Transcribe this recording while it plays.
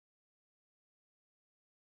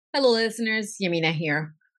Hello, listeners. Yamina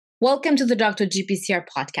here. Welcome to the Dr. GPCR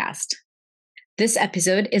podcast. This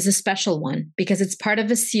episode is a special one because it's part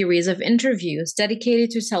of a series of interviews dedicated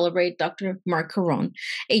to celebrate Dr. Mark Caron,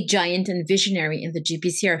 a giant and visionary in the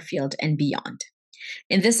GPCR field and beyond.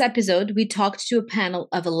 In this episode, we talked to a panel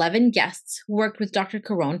of 11 guests who worked with Dr.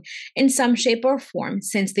 Caron in some shape or form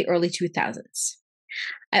since the early 2000s.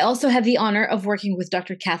 I also had the honor of working with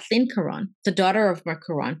Dr. Kathleen Caron, the daughter of Mark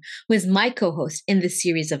Caron, who is my co host in this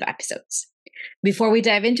series of episodes. Before we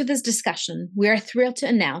dive into this discussion, we are thrilled to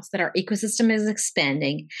announce that our ecosystem is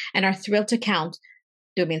expanding and are thrilled to count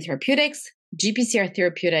Domain Therapeutics, GPCR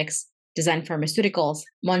Therapeutics, Design Pharmaceuticals,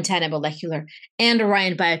 Montana Molecular, and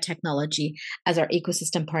Orion Biotechnology as our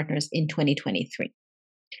ecosystem partners in 2023.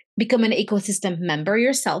 Become an ecosystem member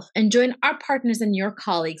yourself and join our partners and your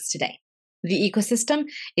colleagues today. The ecosystem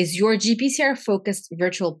is your GPCR-focused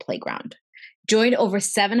virtual playground. Join over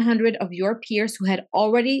 700 of your peers who had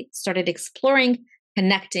already started exploring,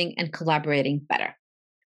 connecting, and collaborating better.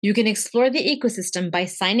 You can explore the ecosystem by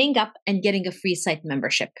signing up and getting a free site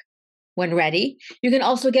membership. When ready, you can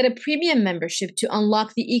also get a premium membership to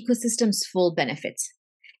unlock the ecosystem's full benefits.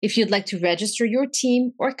 If you'd like to register your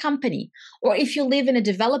team or company, or if you live in a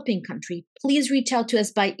developing country, please reach out to us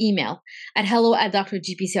by email at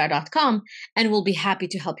hello@drgpcr.com and we'll be happy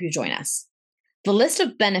to help you join us. The list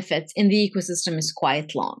of benefits in the ecosystem is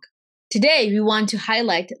quite long. Today, we want to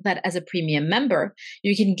highlight that as a premium member,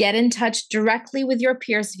 you can get in touch directly with your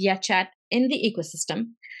peers via chat in the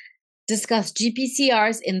ecosystem, discuss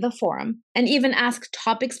GPCRs in the forum, and even ask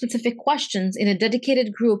topic-specific questions in a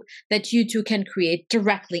dedicated group that you two can create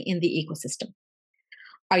directly in the ecosystem.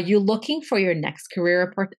 Are you looking for your next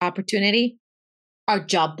career opportunity? Our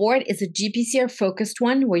job board is a GPCR-focused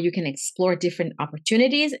one where you can explore different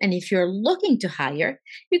opportunities, and if you're looking to hire,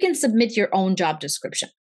 you can submit your own job description.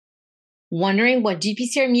 Wondering what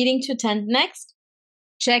GPCR meeting to attend next?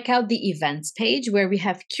 Check out the events page where we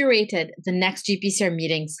have curated the next GPCR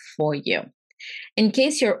meetings for you. In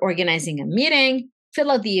case you're organizing a meeting,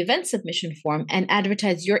 fill out the event submission form and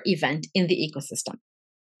advertise your event in the ecosystem.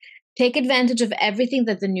 Take advantage of everything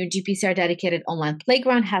that the new GPCR dedicated online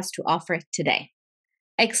playground has to offer today.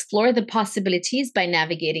 Explore the possibilities by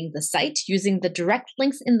navigating the site using the direct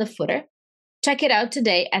links in the footer. Check it out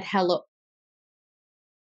today at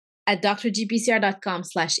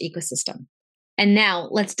drgpcr.com/ecosystem. And now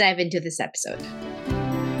let's dive into this episode.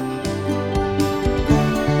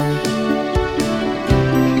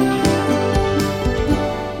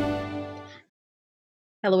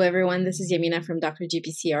 Hello, everyone. This is Yamina from Dr.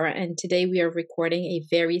 GPCR, and today we are recording a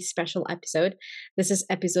very special episode. This is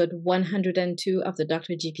episode 102 of the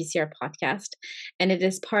Dr. GPCR podcast, and it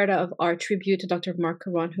is part of our tribute to Dr. Mark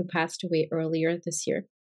Caron, who passed away earlier this year.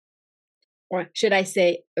 Or should I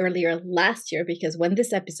say earlier last year, because when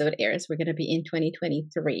this episode airs, we're going to be in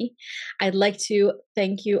 2023. I'd like to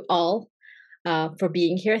thank you all for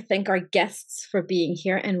being here. Thank our guests for being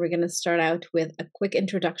here. And we're going to start out with a quick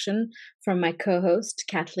introduction from my co-host,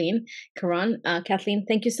 Kathleen Caron. Kathleen,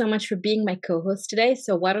 thank you so much for being my co-host today.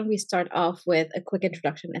 So why don't we start off with a quick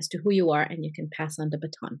introduction as to who you are, and you can pass on the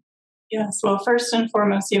baton. Yes, well, first and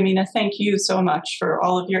foremost, Yamina, thank you so much for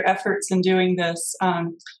all of your efforts in doing this.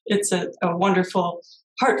 It's a wonderful,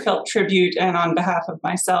 heartfelt tribute, and on behalf of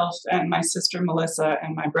myself and my sister Melissa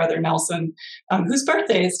and my brother Nelson, whose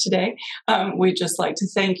birthday is today, we'd just like to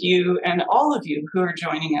thank you and all of you who are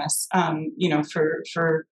joining us,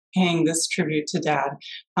 for paying this tribute to Dad.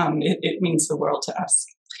 It means the world to us.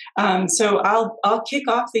 So I'll kick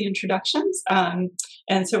off the introductions, and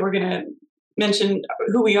so we're going to mention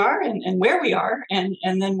who we are and where we are, and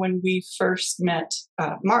then when we first met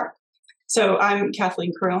Mark. So I'm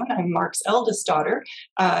Kathleen Caron. I'm Mark's eldest daughter,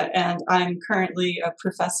 and I'm currently a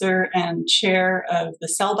professor and chair of the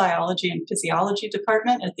Cell Biology and Physiology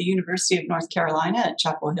Department at the University of North Carolina at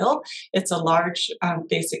Chapel Hill. It's a large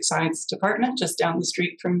basic science department just down the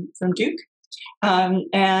street from Duke.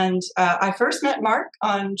 I first met Mark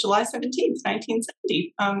on July 17th,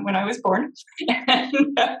 1970, when I was born, and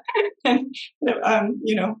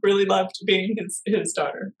really loved being his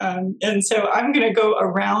daughter. And so I'm going to go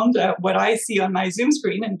around what I see on my Zoom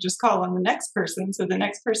screen and just call on the next person. So the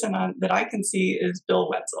next person that I can see is Bill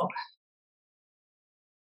Wetzel.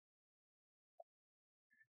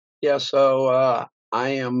 Yeah, so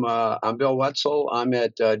I'm Bill Wetzel. I'm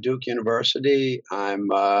at Duke University. I'm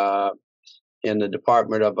in the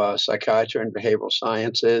Department of Psychiatry and Behavioral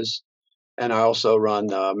Sciences, and I also run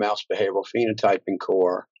the Mouse Behavioral Phenotyping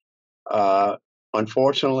Core.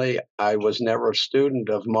 Unfortunately, I was never a student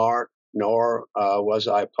of Mark, nor was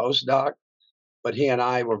I a postdoc, but he and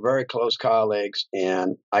I were very close colleagues,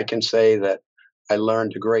 and I can say that I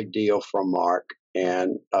learned a great deal from Mark,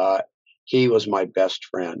 and he was my best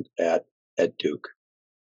friend at Duke.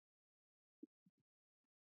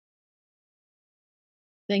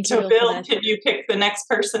 Thank you, So, Bill, can you pick the next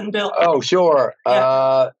person, Bill? Oh, sure.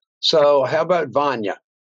 Yeah. So how about Vanya?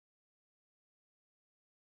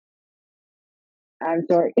 I'm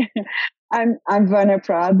sorry. I'm Vanya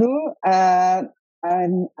Prado. I'm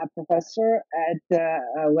a professor at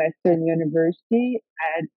Western University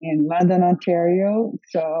in London, Ontario.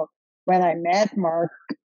 So when I met Mark,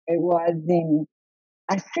 I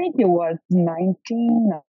think it was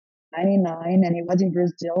 1999, and he was in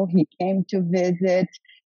Brazil. He came to visit,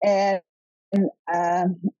 and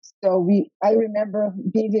I remember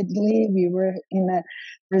vividly, we were in a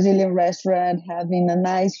Brazilian restaurant having a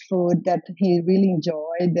nice food that he really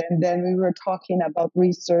enjoyed. And then we were talking about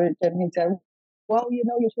research, and he said, well, you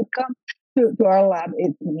should come to our lab.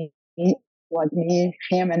 Was me,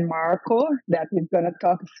 him, and Marco that he's going to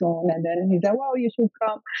talk soon. And then he said, well, you should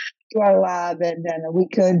come to our lab, and then we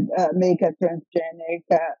could make a transgenic,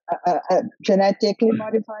 a genetically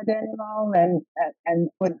modified animal, and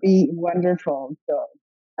would be wonderful.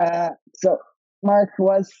 So Mark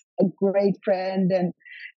was a great friend, and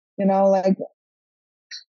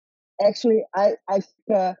actually, it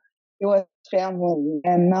was family,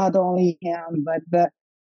 and not only him, but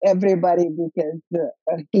everybody, because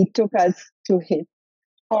he took us to his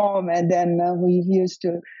home, and then we used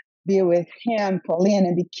to be with him, Pauline,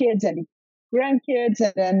 and the kids and the grandkids,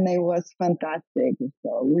 and then it was fantastic.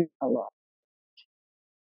 So we a lot.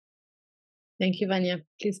 Thank you, Vanya.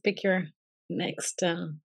 Please pick your next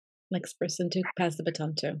person to pass the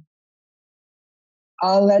baton to.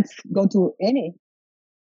 Let's go to Amy.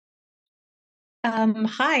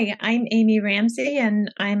 Hi, I'm Amy Ramsey,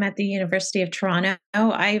 and I'm at the University of Toronto.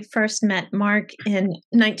 I first met Mark in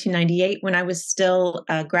 1998 when I was still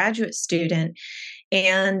a graduate student,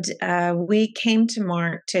 and we came to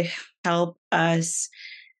Mark to help us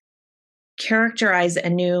characterize a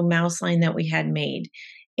new mouse line that we had made.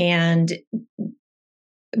 And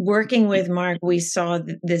working with Mark, we saw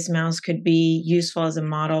that this mouse could be useful as a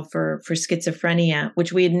model for schizophrenia,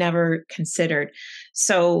 which we had never considered.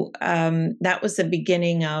 So that was the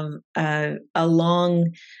beginning of a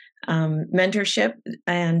long mentorship.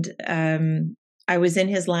 And I was in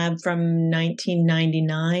his lab from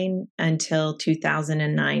 1999 until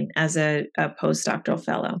 2009 as a postdoctoral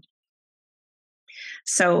fellow.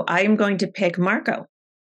 So I am going to pick Marco.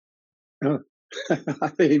 Oh,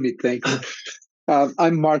 Amy, thank you.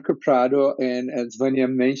 I'm Marco Prado, and as Vanya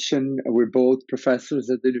mentioned, we're both professors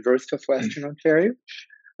at the University of Western Ontario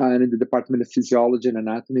and in the Department of Physiology and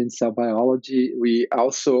Anatomy and Cell Biology. We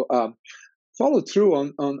also follow through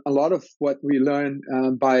on a lot of what we learned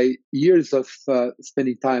by years of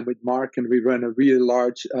spending time with Mark, and we run a really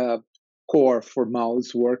large core for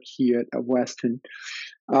mouse work here at Western.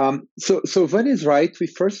 So Vanya's right. We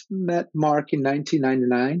first met Mark in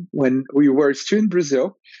 1999 when we were still in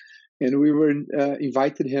Brazil. And we were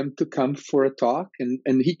invited him to come for a talk, and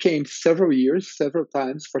he came several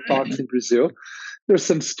times for talks in Brazil. There's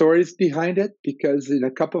some stories behind it, because in a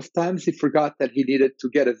couple of times he forgot that he needed to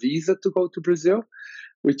get a visa to go to Brazil,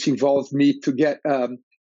 which involved me to get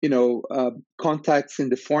contacts in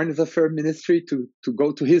the Foreign Affairs Ministry to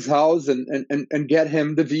go to his house and get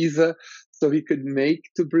him the visa so he could make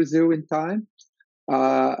to Brazil in time.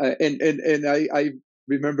 And I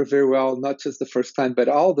remember very well, not just the first time, but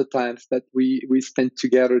all the times that we spent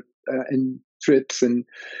together in trips and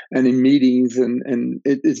in meetings, and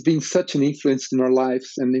it's been such an influence in our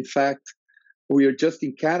lives. And in fact, we are just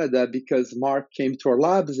in Canada because Mark came to our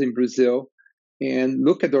labs in Brazil and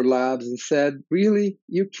looked at our labs and said, really,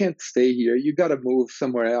 you can't stay here. You got to move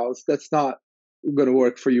somewhere else. That's not going to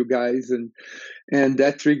work for you guys. And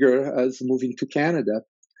that triggered us moving to Canada.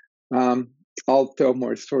 I'll tell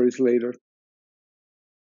more stories later.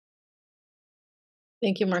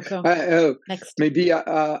 Thank you, Marco. Next. Maybe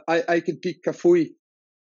I can pick Kafui.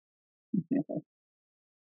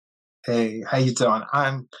 Hey, how you doing?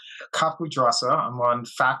 I'm Kafui Drosa. I'm on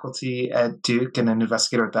faculty at Duke and an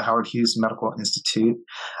investigator at the Howard Hughes Medical Institute.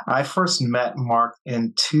 I first met Mark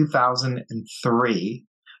in 2003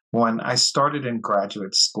 when I started in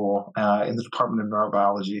graduate school in the Department of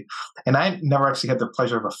Neurobiology. And I never actually had the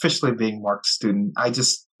pleasure of officially being Mark's student. I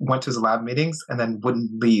just went to his lab meetings and then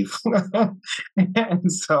wouldn't leave.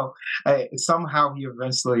 And so somehow he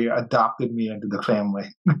eventually adopted me into the family.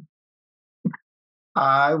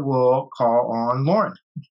 I will call on Lauren.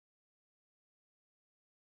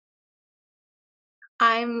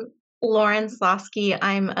 I'm Lauren Slosky.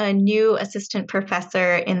 I'm a new assistant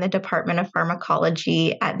professor in the Department of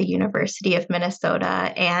Pharmacology at the University of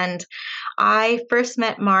Minnesota. And I first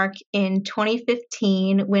met Mark in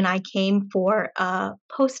 2015 when I came for a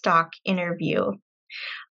postdoc interview.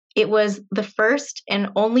 It was the first and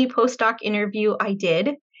only postdoc interview I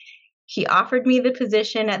did. He offered me the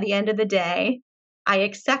position at the end of the day. I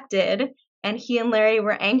accepted, and he and Larry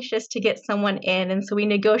were anxious to get someone in. And so we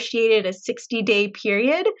negotiated a 60-day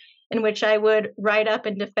period in which I would write up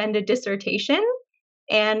and defend a dissertation.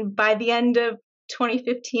 And by the end of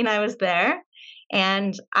 2015, I was there.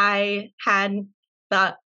 And I had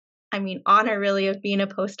the honor really of being a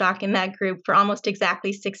postdoc in that group for almost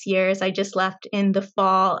exactly 6 years. I just left in the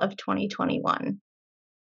fall of 2021.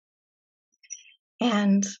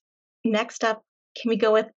 And next up, can we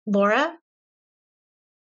go with Laura?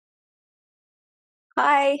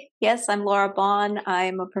 Hi, yes, I'm Laura Bond.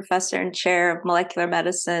 I'm a professor and chair of molecular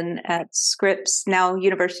medicine at Scripps, now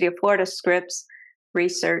University of Florida Scripps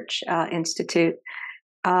Research Institute.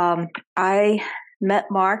 I met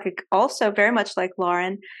Mark also very much like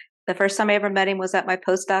Lauren. The first time I ever met him was at my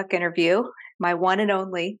postdoc interview, my one and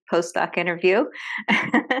only postdoc interview.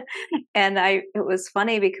 And it was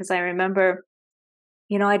funny because I remember,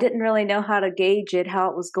 I didn't really know how to gauge it, how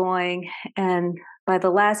it was going. And by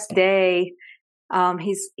the last day,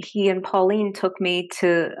 he and Pauline took me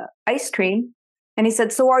to ice cream, and he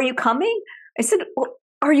said, "So are you coming?" I said, "Well,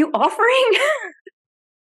 are you offering?"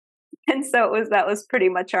 And so that was pretty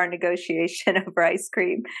much our negotiation over ice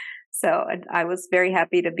cream. So I was very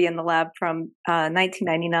happy to be in the lab from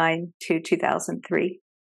 1999 to 2003.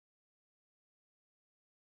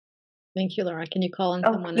 Thank you, Laura. Can you call in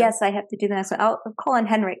someone else? Yes, I have to do that. So I'll call in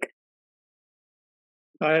Henrik.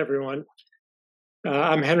 Hi, everyone.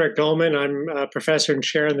 I'm Henrik Dolman. I'm a professor and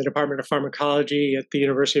chair in the Department of Pharmacology at the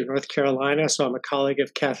University of North Carolina, so I'm a colleague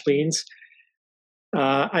of Kathleen's.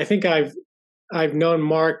 I think I've known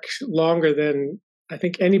Mark longer than I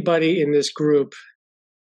think anybody in this group,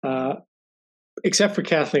 except for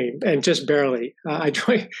Kathleen, and just barely. I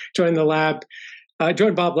joined the lab. I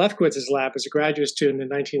joined Bob Lefkowitz's lab as a graduate student in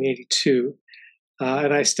 1982,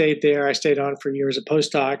 and I stayed there. I stayed on for years as a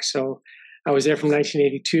postdoc, so I was there from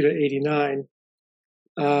 1982 to 89.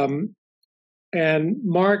 And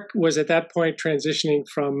Mark was at that point transitioning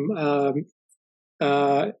from,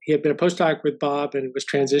 he had been a postdoc with Bob and was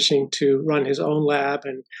transitioning to run his own lab.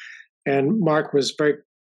 And Mark was very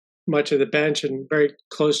much at the bench and very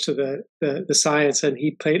close to the science. And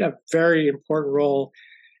he played a very important role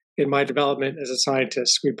in my development as a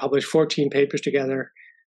scientist. We published 14 papers together,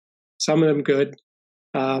 some of them good.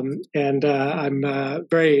 And I'm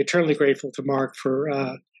very eternally grateful to Mark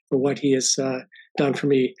for what he has done for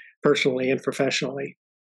me personally and professionally.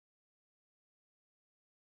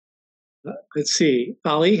 Let's see.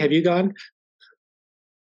 Ali, have you gone?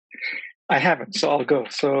 I haven't, so I'll go.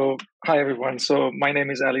 So, hi, everyone. So my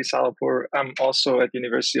name is Ali Salapur. I'm also at the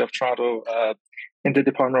University of Toronto in the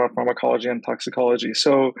Department of Pharmacology and Toxicology.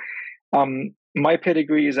 So my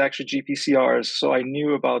pedigree is actually GPCRs. So I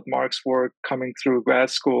knew about Mark's work coming through grad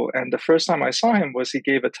school. And the first time I saw him was he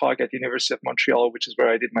gave a talk at the University of Montreal, which is where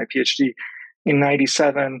I did my PhD, in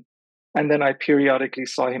 97. And then I periodically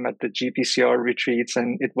saw him at the GPCR retreats.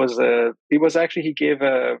 And he gave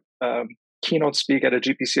a keynote speak at a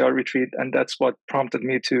GPCR retreat. And that's what prompted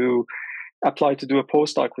me to apply to do a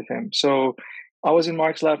postdoc with him. So I was in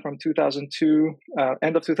Mark's lab from 2002,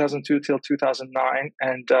 end of 2002 till 2009.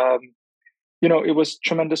 And, it was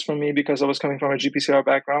tremendous for me because I was coming from a GPCR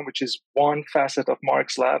background, which is one facet of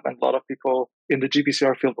Mark's lab. And a lot of people in the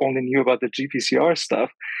GPCR field only knew about the GPCR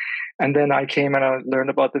stuff. And then I came and I learned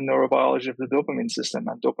about the neurobiology of the dopamine system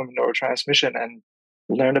and dopamine neurotransmission and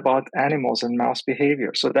learned about animals and mouse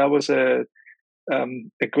behavior. So that was a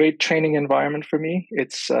great training environment for me.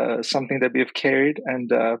 It's something that we have carried.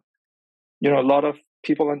 And, a lot of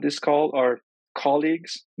people on this call are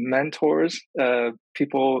colleagues, mentors,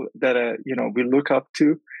 people that, we look up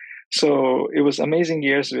to. So it was amazing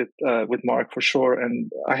years with Mark for sure. And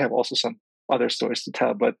I have also some other stories to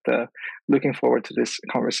tell, but looking forward to this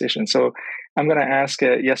conversation. So I'm going to ask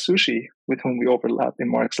Yasushi, with whom we overlap in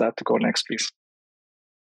Mark's lab, to go next, please.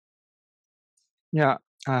 Yeah,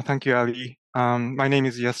 thank you, Ali. My name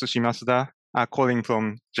is Yasushi Masuda, calling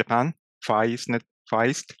from Japan, Far East.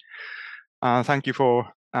 Thank you for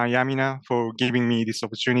Yamina for giving me this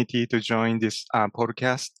opportunity to join this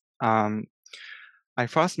podcast. I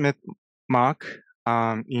first met Mark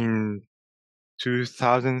in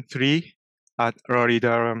 2003 at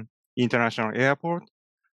Raleigh-Durham International Airport,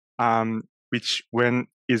 which when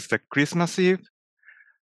is the Christmas Eve.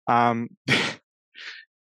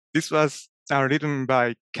 This was written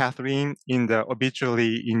by Kathleen in the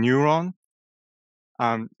obituary in Neuron,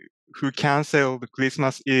 who canceled the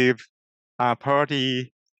Christmas Eve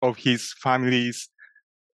party of his families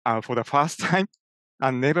for the first time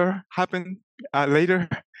and never happened later.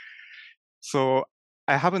 So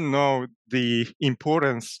I haven't known the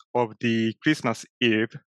importance of the Christmas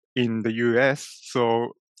Eve in the US.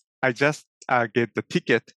 So I just get the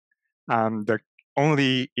ticket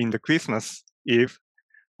only in the Christmas Eve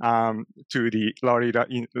to the Lauderdale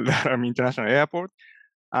International Airport.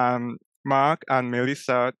 Mark and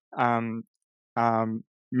Melissa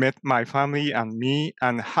met my family and me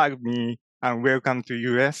and hugged me and welcome to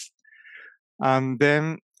US. And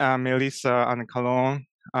then Melissa and Cologne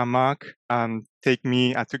Mark took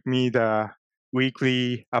me the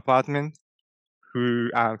weekly apartment,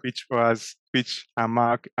 which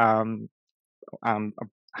Mark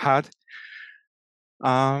had.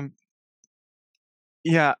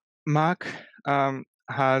 Yeah, Mark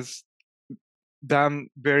has done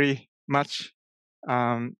very much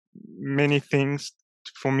many things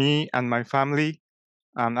for me and my family.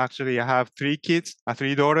 Actually, I have 3 kids,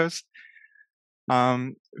 3 daughters,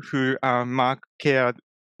 who Mark cared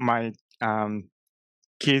my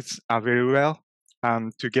kids very well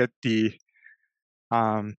to get the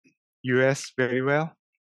US very well.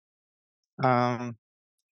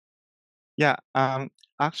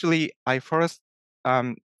 Actually, I first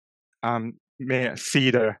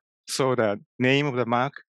saw the name of the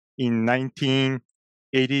Mark in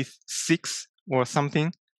 1986 or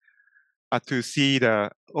something. To see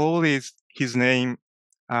his name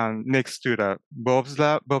next to the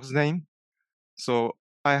Bob's name. So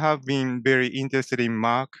I have been very interested in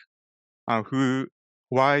Mark,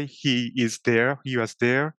 why he was there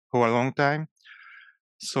for a long time.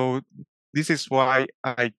 So this is why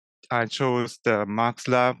I chose the Mark's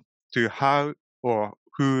Lab to how or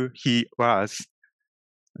who he was.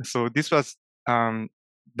 So this was done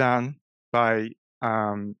by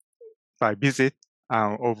visit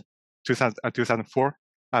of 2004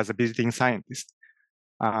 as a visiting scientist.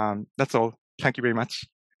 That's all. Thank you very much.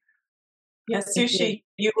 Yes, Sushi,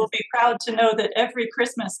 you will be proud to know that every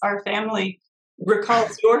Christmas our family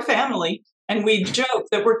recalls your family, and we joke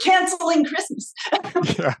that we're canceling Christmas.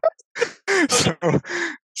 Yeah.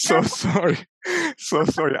 So sorry. So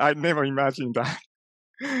sorry. I never imagined that.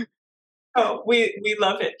 Oh, we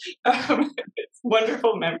love it. It's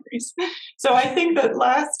wonderful memories. So I think that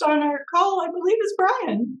last on our call, I believe, is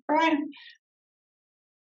Brian. Brian.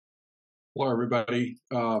 Hello, everybody.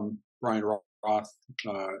 Brian Roth,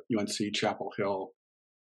 UNC Chapel Hill,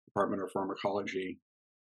 Department of Pharmacology.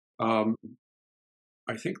 I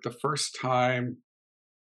think the first time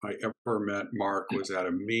I ever met Mark was at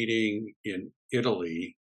a meeting in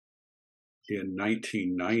Italy in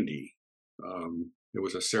 1990. It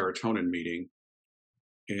was a serotonin meeting,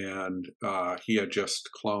 and he had just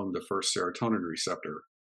cloned the first serotonin receptor,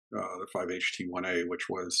 the 5-HT1A, which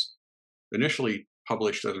was initially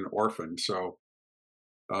published as an orphan. So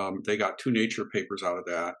they got 2 Nature papers out of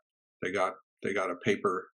that. They got a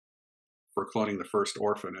paper for cloning the first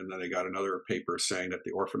orphan, and then they got another paper saying that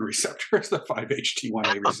the orphan receptor is the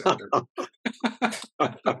 5-HT1A receptor.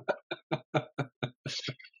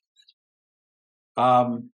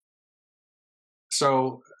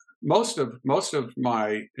 So most of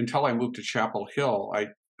my, until I moved to Chapel Hill, I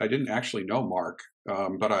didn't actually know Mark,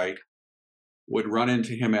 but I would run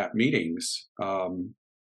into him at meetings,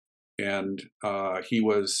 and he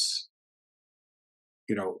was,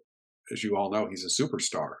 as you all know, he's a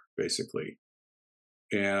superstar, basically.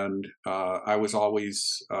 And I was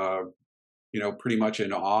always, pretty much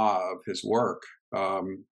in awe of his work.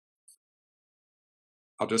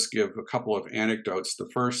 I'll just give a couple of anecdotes. The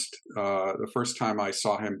first time I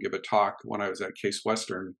saw him give a talk when I was at Case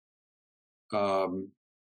Western,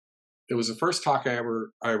 it was the first talk I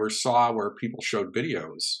ever saw where people showed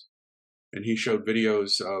videos, and he showed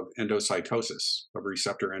videos of endocytosis, of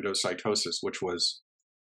receptor endocytosis, which was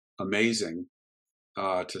amazing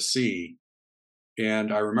to see.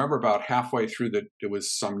 And I remember about halfway through it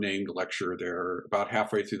was some named lecture there. About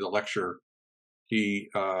halfway through the lecture, he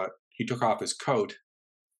took off his coat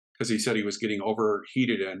because he said he was getting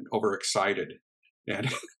overheated and overexcited,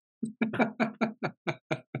 and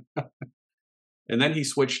and then he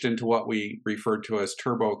switched into what we referred to as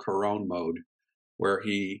turbo Caron mode, where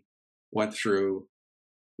he went through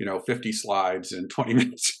 50 slides in 20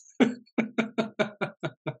 minutes.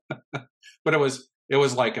 But it was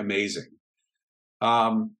like amazing.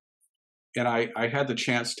 And I had the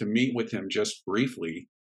chance to meet with him just briefly.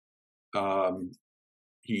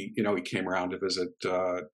 He came around to visit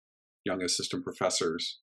young assistant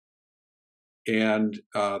professors, and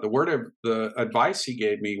the advice he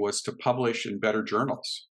gave me was to publish in better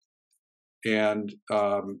journals. And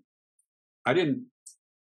I didn't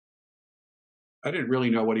didn't really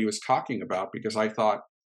know what he was talking about, because I thought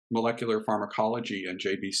molecular pharmacology and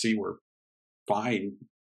JBC were fine,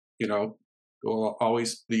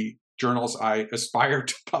 always the journals I aspired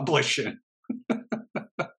to publish in.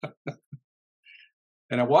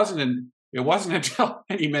 And it wasn't until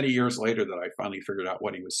many years later that I finally figured out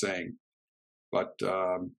what he was saying. But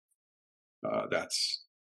that's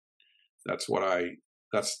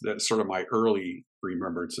sort of my early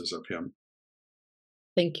remembrances of him.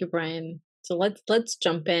 Thank you, Brian. So let's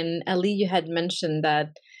jump in. Ellie, you had mentioned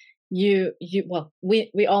that we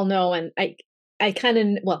all know, and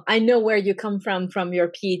I know where you come from your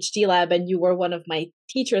PhD lab, and you were one of my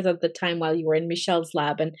teachers at the time while you were in Michel's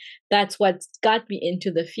lab, and that's what got me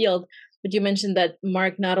into the field. But you mentioned that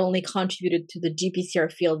Mark not only contributed to the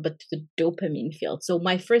GPCR field, but to the dopamine field. So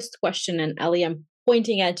my first question, and Ellie, I'm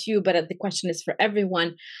pointing at you, but the question is for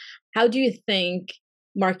everyone. How do you think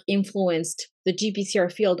Mark influenced the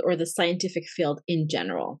GPCR field or the scientific field in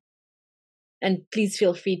general? And please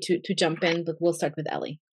feel free to jump in, but we'll start with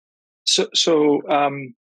Ellie. So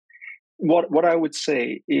what I would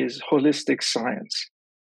say is holistic science.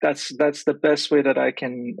 That's the best way that I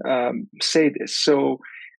can say this. So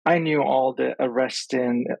I knew all the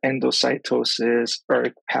arrestin, endocytosis,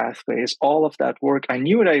 ERK pathways, all of that work. I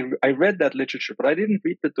knew it. I read that literature, but I didn't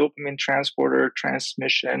read the dopamine transporter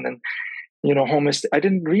transmission and homeostasis. I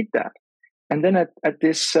didn't read that. And then at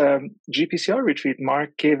this GPCR retreat,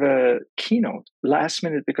 Mark gave a keynote last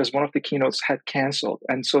minute because one of the keynotes had canceled.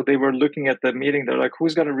 And so they were looking at the meeting. They're like,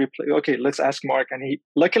 who's going to replace? Okay, let's ask Mark. And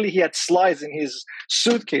luckily he had slides in his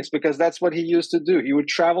suitcase, because that's what he used to do. He would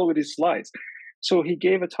travel with his slides. So he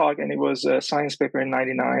gave a talk, and it was a science paper in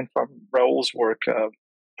 '99 from Raoul's work,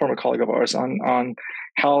 former colleague of ours, on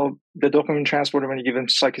how the dopamine transporter, when you give them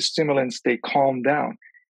psychostimulants, they calm down.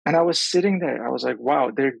 And I was sitting there. I was like, wow,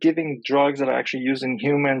 they're giving drugs that are actually used in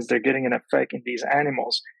humans. They're getting an effect in these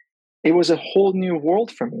animals. It was a whole new world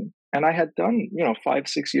for me. And I had done,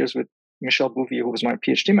 5-6 years with Michel Bouvier, who was my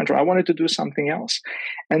PhD mentor. I wanted to do something else.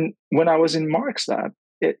 And when I was in Mark's lab,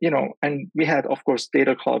 and we had, of course,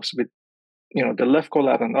 data clubs with, the LEFCO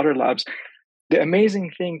lab and other labs. The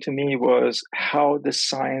amazing thing to me was how the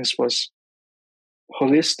science was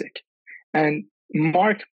holistic. And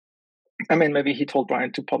Mark, maybe he told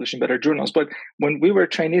Brian to publish in better journals, but when we were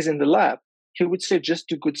trainees in the lab, he would say, just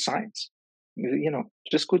do good science.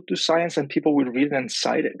 Just go do science, and people will read it and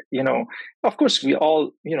cite it. Of course, we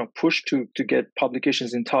all, push to get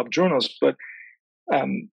publications in top journals. But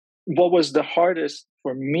what was the hardest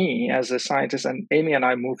for me as a scientist, and Amy and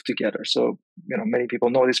I moved together. So, many people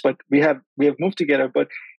know this, but we have moved together, but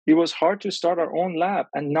it was hard to start our own lab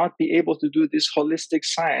and not be able to do this holistic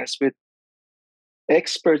science with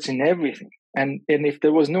experts in everything. And if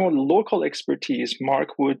there was no local expertise,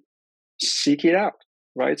 Mark would seek it out,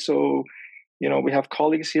 right? So, we have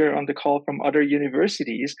colleagues here on the call from other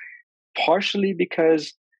universities, partially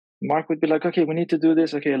because Mark would be like, okay, we need to do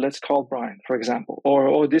this. Okay, let's call Brian, for example.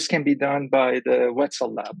 Or this can be done by the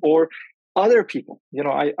Wetzel lab or other people.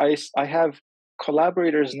 I have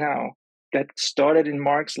collaborators now that started in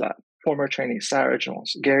Mark's lab, former trainees, Sarah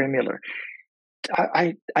Jones, Gary Miller.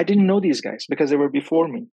 I didn't know these guys because they were before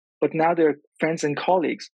me, but now they're friends and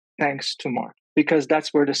colleagues thanks to Mark, because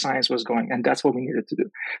that's where the science was going, and that's what we needed to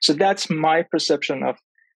do. So that's my perception of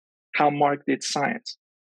how Mark did science.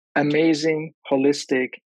 Amazing, holistic,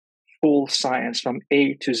 full science from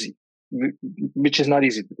A to Z, which is not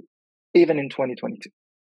easy to do, even in 2022.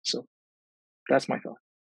 So that's my thought.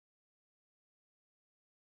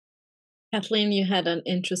 Kathleen, you had an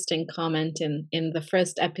interesting comment in the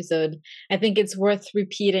first episode. I think it's worth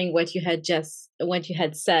repeating what you had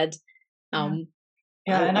said. And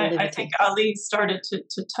I think Ali started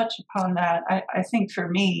to touch upon that. I think for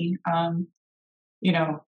me,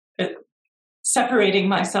 separating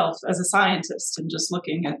myself as a scientist and just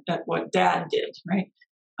looking at what Dad did, right?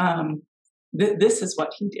 This is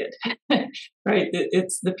what he did, right?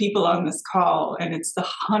 It's the people on this call, and it's the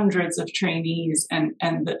hundreds of trainees, and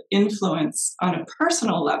the influence on a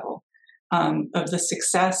personal level of the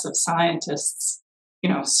success of scientists.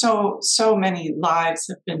 So many lives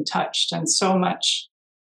have been touched, and so much,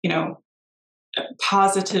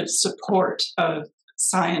 positive support of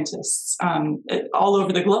scientists all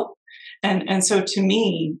over the globe. And so to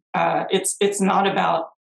me, it's not about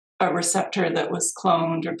a receptor that was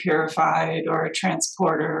cloned or purified, or a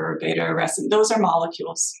transporter or beta arrestin. Those are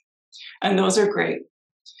molecules, and those are great.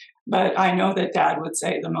 But I know that Dad would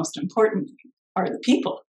say the most important thing are the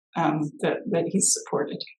people that he's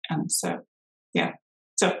supported. And so, yeah.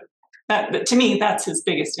 So that, to me, that's his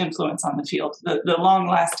biggest influence on the field, the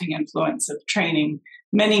long-lasting influence of training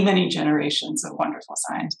many, many generations of wonderful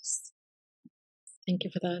scientists. Thank you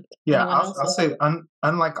for that. Yeah, Anyone else? I'll say,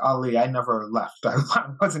 unlike Ali, I never left. I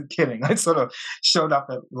wasn't kidding. I sort of showed up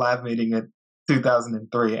at lab meeting in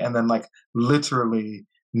 2003 and then like literally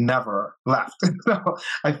never left. So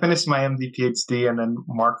I finished my MD PhD and then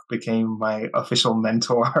Mark became my official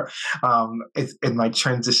mentor in my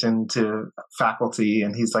transition to faculty.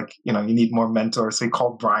 And he's like, you need more mentors. So he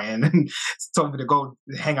called Brian and told me to go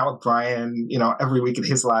hang out with Brian, every week at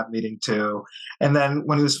his lab meeting too. And then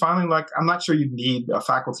when he was finally like, I'm not sure you need a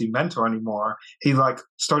faculty mentor anymore, he like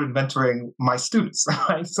started mentoring my students.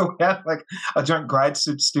 Right? So we had like a joint grad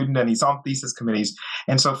student and he's on thesis committees.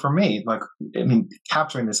 And so for me,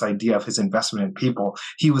 capturing this idea of his investment in people,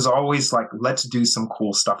 he was always like, let's do some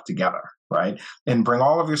cool stuff together, right? And bring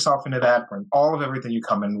all of yourself into that, bring all of everything you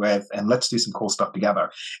come in with, and let's do some cool stuff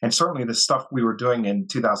together. And certainly the stuff we were doing in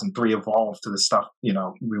 2003 evolved to the stuff,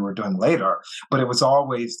 we were doing later, but it was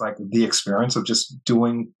always like the experience of just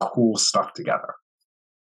doing cool stuff together.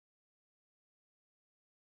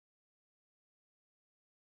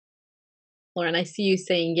 Lauren, I see you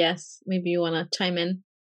saying yes. Maybe you want to chime in.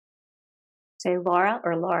 Say Laura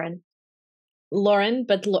or Lauren? Lauren,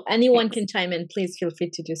 but anyone can chime in. Please feel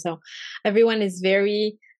free to do so. Everyone is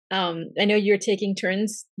very, I know you're taking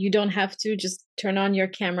turns. You don't have to. Just turn on your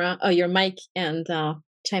camera, your mic, and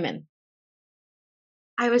chime in.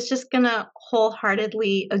 I was just going to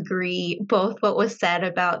wholeheartedly agree both what was said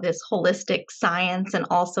about this holistic science and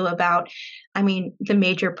also about, the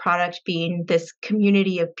major product being this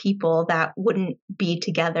community of people that wouldn't be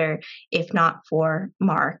together if not for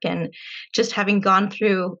Mark. And just having gone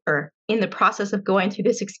through or in the process of going through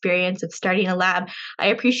this experience of starting a lab, I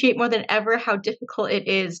appreciate more than ever how difficult it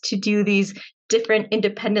is to do these different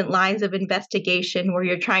independent lines of investigation where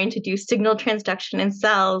you're trying to do signal transduction in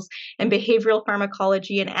cells and behavioral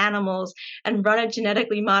pharmacology in animals and run a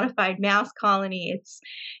genetically modified mouse colony. It's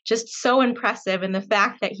just so impressive. And the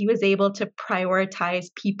fact that he was able to prioritize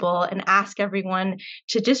people and ask everyone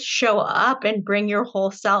to just show up and bring your whole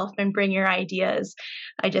self and bring your ideas.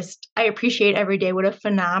 I appreciate every day what a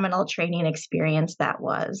phenomenal training experience that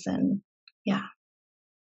was. And yeah.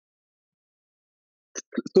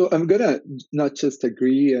 So I'm gonna not just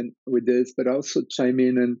agree with this, but also chime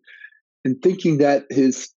in and thinking that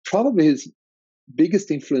his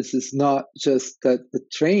biggest influence is not just that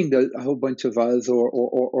trained a whole bunch of us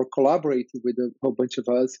or collaborated with a whole bunch of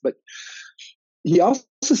us, but he also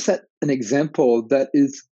set an example that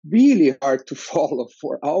is really hard to follow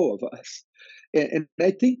for all of us. And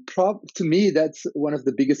I think to me, that's one of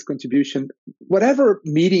the biggest contribution, whatever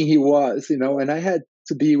meeting he was, and I had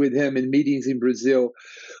to be with him in meetings in Brazil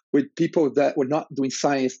with people that were not doing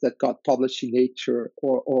science that got published in Nature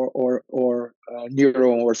or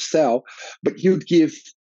Neuro or Cell, but he would give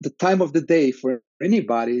the time of the day for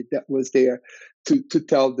anybody that was there to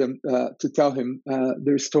tell him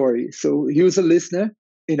their story. So he was a listener.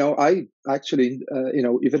 I actually,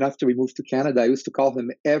 even after we moved to Canada, I used to call him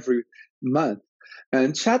every month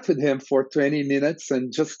and chat with him for 20 minutes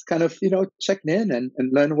and just kind of, check in and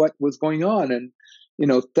learn what was going on and,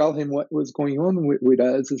 tell him what was going on with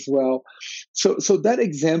us as well. So that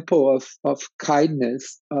example of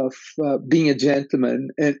kindness, of being a gentleman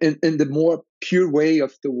and the more pure way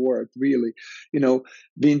of the word, really,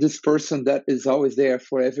 being this person that is always there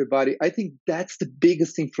for everybody. I think that's the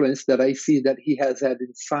biggest influence that I see that he has had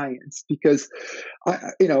in science, because,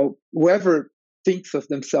 whoever thinks of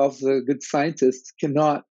themselves as a good scientist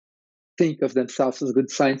cannot think of themselves as a good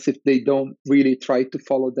scientist if they don't really try to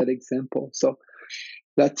follow that example. So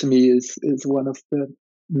that to me is one of the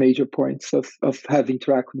major points of having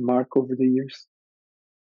interacted with Mark over the years.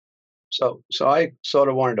 So I sort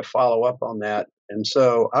of wanted to follow up on that. And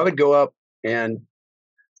so I would go up and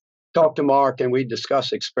talk to Mark and we'd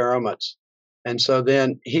discuss experiments. And so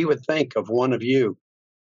then he would think of one of you.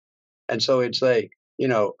 And so he'd say,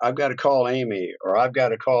 I've got to call Amy, or I've got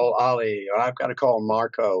to call Ali, or I've got to call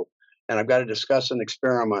Marco, and I've got to discuss an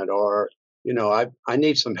experiment, or, I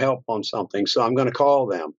need some help on something, so I'm going to call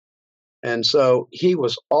them. And so he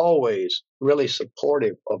was always really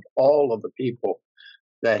supportive of all of the people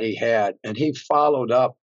that he had, and he followed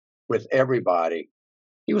up with everybody.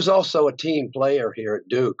 He was also a team player here at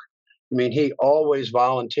Duke. He always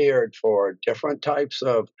volunteered for different types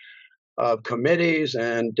of committees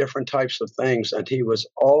and different types of things. And he was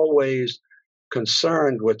always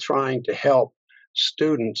concerned with trying to help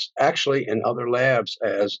students actually in other labs,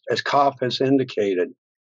 as Kof has indicated.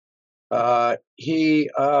 He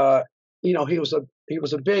was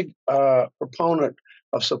a big proponent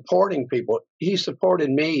of supporting people. He supported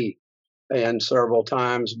me and several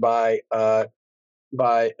times by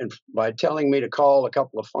telling me to call a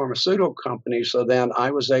couple of pharmaceutical companies. So then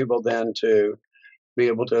I was able then to be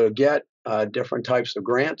able to get different types of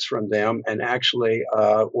grants from them and actually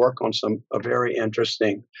work on some very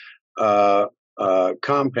interesting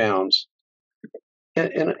compounds.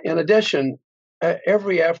 In addition,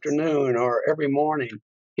 every afternoon or every morning,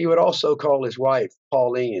 he would also call his wife,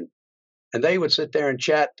 Pauline, and they would sit there and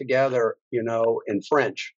chat together, in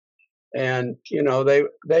French. And,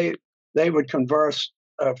 they would converse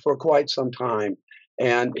for quite some time.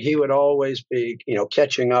 And he would always be,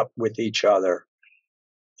 catching up with each other.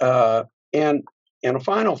 And a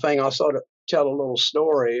final thing I'll sort of tell a little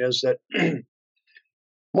story is that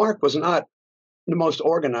Mark was not the most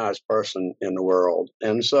organized person in the world.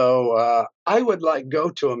 And so I would go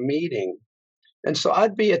to a meeting. And so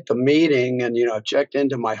I'd be at the meeting and, checked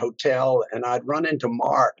into my hotel and I'd run into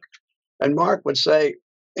Mark. And Mark would say,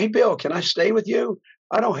 "Hey, Bill, can I stay with you?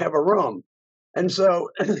 I don't have a room." And so,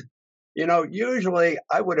 usually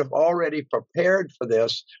I would have already prepared for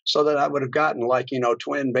this so that I would have gotten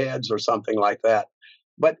twin beds or something like that.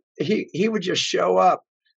 But he would just show up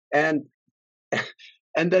and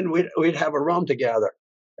then we'd have a room together.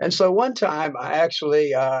 And so one time I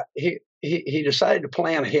actually, he decided to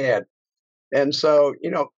plan ahead. And so,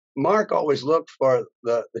 Mark always looked for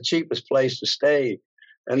the cheapest place to stay.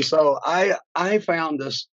 And so I found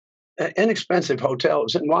this inexpensive hotel. It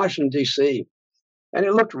was in Washington, D.C., and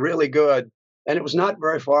it looked really good. And it was not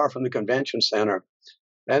very far from the convention center.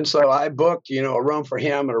 And so I booked, a room for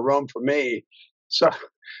him and a room for me.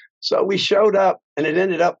 So we showed up, and it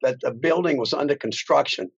ended up that the building was under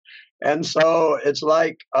construction. And so it's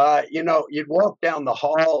you'd walk down the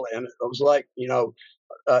hall, and it was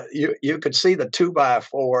you could see the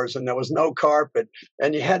 2x4s, and there was no carpet,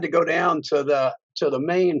 and you had to go down to the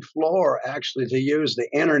main floor actually to use the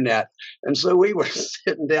internet. And so we were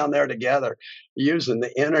sitting down there together using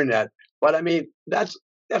the internet. But I mean, that's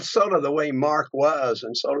sort of the way Mark was,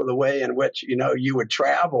 and sort of the way in which you would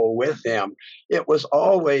travel with him. It was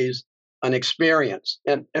always an experience.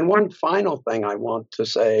 And one final thing I want to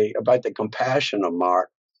say about the compassion of Mark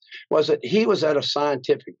was that he was at a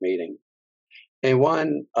scientific meeting, and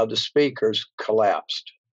one of the speakers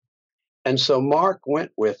collapsed. And so Mark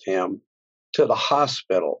went with him to the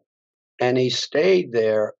hospital, and he stayed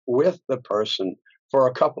there with the person for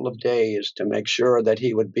a couple of days to make sure that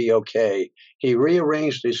he would be okay. He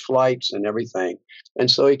rearranged his flights and everything. And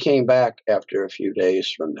so he came back after a few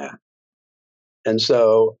days from that. And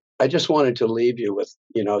so I just wanted to leave you with,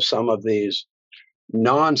 some of these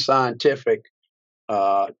non-scientific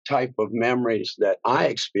type of memories that I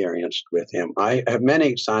experienced with him. I have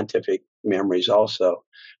many scientific memories also,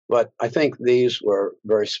 but I think these were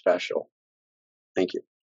very special. Thank you.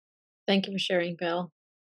 Thank you for sharing, Bill.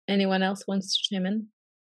 Anyone else wants to chime in?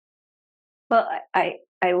 Well, I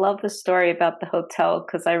love the story about the hotel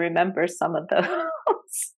because I remember some of those.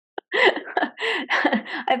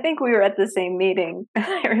 I think we were at the same meeting.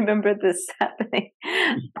 I remember this happening.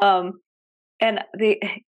 And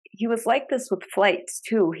he was like this with flights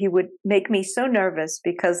too. He would make me so nervous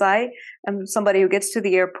because I am somebody who gets to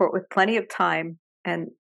the airport with plenty of time, and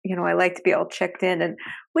I like to be all checked in. And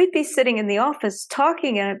we'd be sitting in the office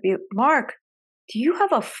talking, and I'd be, "Mark, do you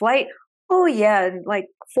have a flight?" "Oh yeah, in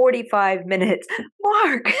 45 minutes."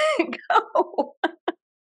 "Mark, go."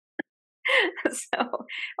 So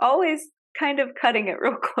always kind of cutting it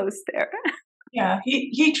real close there. Yeah,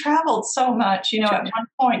 he traveled so much. At one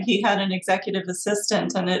point he had an executive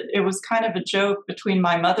assistant, and it was kind of a joke between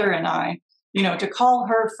my mother and I, to call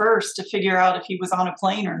her first to figure out if he was on a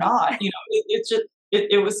plane or not.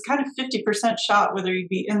 It was kind of 50% shot whether he'd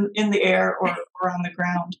be in the air or on the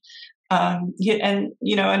ground. And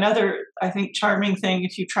another, I think, charming thing,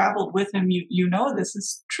 if you traveled with him, this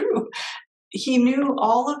is true. He knew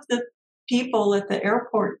all of the people at the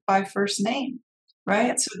airport by first name,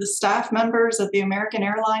 right? So the staff members at the American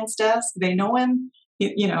Airlines desk, they know him,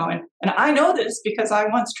 and I know this because I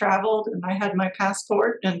once traveled and I had my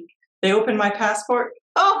passport, and they opened my passport.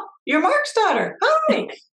 "Oh, you're Mark's daughter. Hi."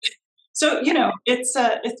 So,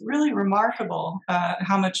 it's really remarkable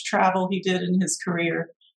how much travel he did in his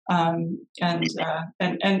career. And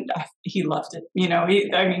he loved it.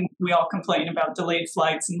 We all complain about delayed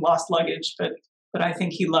flights and lost luggage, but I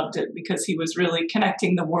think he loved it because he was really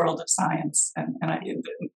connecting the world of science, and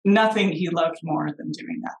nothing he loved more than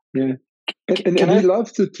doing that. Yeah. And he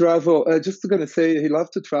loved to travel. Just going to say, he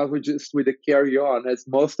loved to travel just with a carry-on, as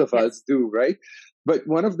most of us do, right? But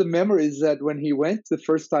one of the memories that when he went the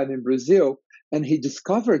first time in Brazil, and he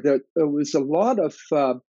discovered that there was a lot of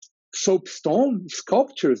soapstone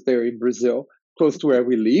sculptures there in Brazil, close to where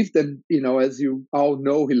we lived. And, as you all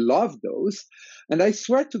know, he loved those. And I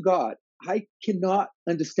swear to God, I cannot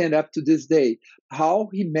understand up to this day how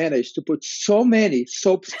he managed to put so many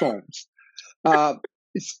soapstones,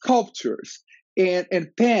 sculptures, and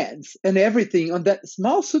pens and everything on that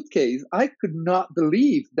small suitcase. I could not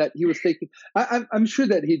believe that he was taking. I'm sure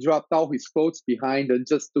that he dropped all his coats behind and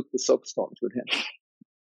just took the soapstones with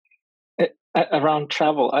him. Around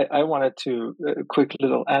travel, I wanted to a quick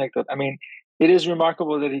little anecdote. I mean, it is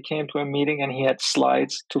remarkable that he came to a meeting and he had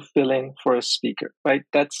slides to fill in for a speaker, right?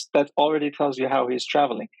 That already tells you how he's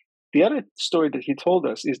traveling. The other story that he told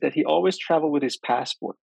us is that he always traveled with his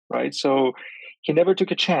passport, right? So he never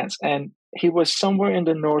took a chance. And he was somewhere in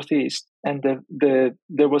the Northeast, and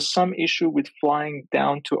there was some issue with flying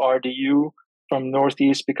down to RDU from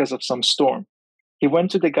Northeast because of some storm. He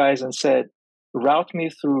went to the guys and said, route me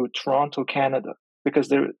through Toronto, Canada, because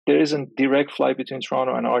there isn't direct flight between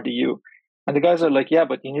Toronto and RDU. And the guys are like, yeah,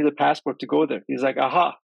 but you need a passport to go there. He's like,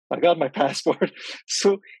 aha, I got my passport.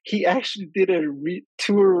 So he actually did a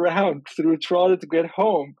tour around through Toronto to get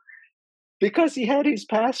home because he had his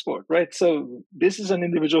passport, right? So this is an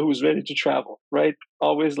individual who's ready to travel, right?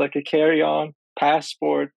 Always like a carry-on,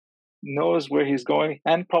 passport, knows where he's going,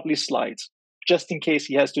 and probably slides, just in case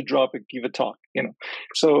he has to drop and give a talk,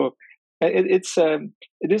 So it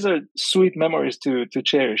is a sweet memories to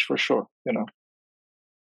cherish for sure,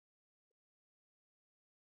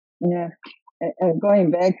 Yeah,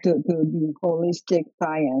 going back to the holistic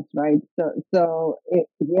science, right? So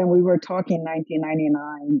when we were talking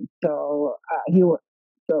 1999, so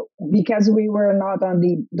because we were not on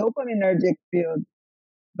the dopaminergic field,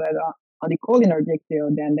 but on the cholinergic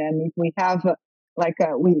field, and then if we have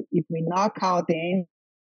if we knock out any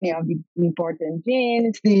of the important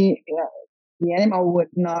genes, the animal would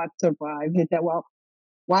not survive. He said, well,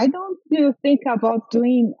 why don't you think about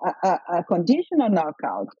doing a conditional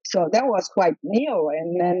knockout? So that was quite new,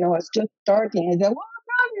 and then I was just starting. I said, well,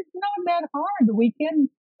 no, it's not that hard. We can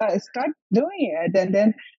start doing it. And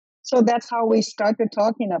then, so that's how we started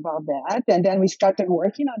talking about that. And then we started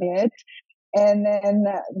working on it. And then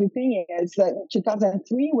the thing is, in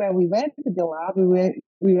 2003, when we went to the lab,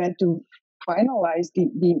 we went to finalize the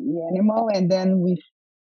animal, and then we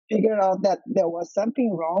figured out that there was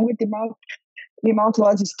something wrong with the mouse. The mouse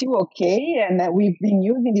was still okay, and we've been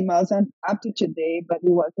using the mouse up to today, but it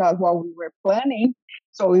was not what we were planning.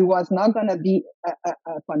 So it was not going to be a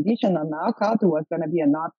conditional knockout. It was going to be a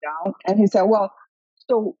knockdown. And he said, well,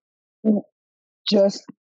 so just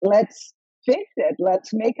let's fix it.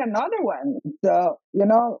 Let's make another one. So,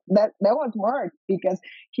 that was Mark, because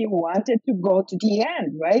he wanted to go to the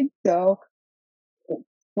end, right? So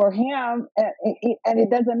for him, and it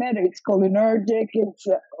doesn't matter, it's cholinergic, it's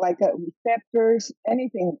like receptors,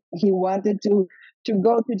 anything. He wanted to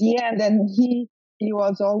go to the end, and he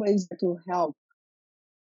was always to help.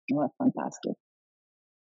 It was fantastic.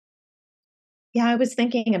 Yeah, I was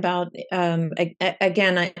thinking about,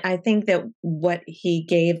 again, I think that what he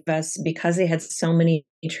gave us, because he had so many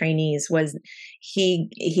trainees, was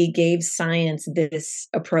he gave science this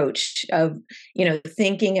approach of,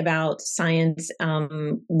 thinking about science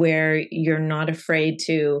where you're not afraid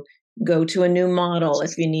to go to a new model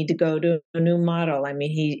if you need to go to a new model. I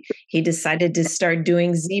mean, he decided to start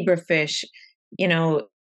doing zebrafish,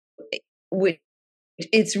 which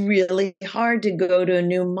it's really hard to go to a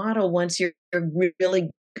new model once you're really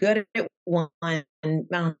good at one,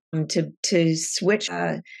 to switch.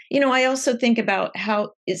 I also think about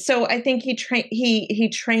how. So I think he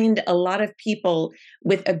trained a lot of people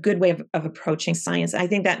with a good way of approaching science. I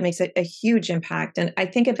think that makes a huge impact, and I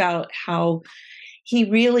think about how he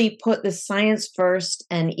really put the science first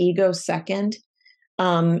and ego second.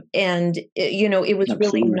 And it was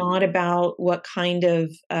really not about what kind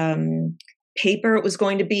of paper it was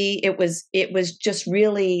going to be. It was just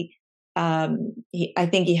really, I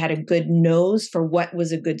think he had a good nose for what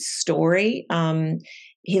was a good story.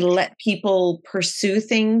 He let people pursue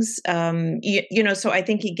things, so I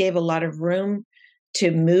think he gave a lot of room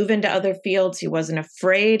to move into other fields. He wasn't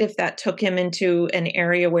afraid if that took him into an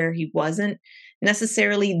area where he wasn't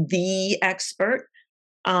necessarily the expert.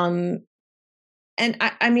 And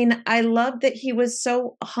I love that he was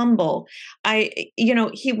so humble. He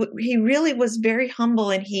really was very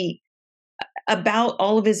humble, and about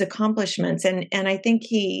all of his accomplishments. And I think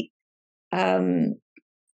he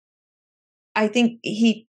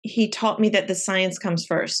taught me that the science comes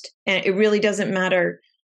first, and it really doesn't matter,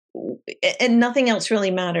 and nothing else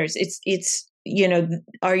really matters. It's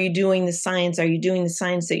are you doing the science? Are you doing the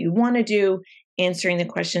science that you want to do? Answering the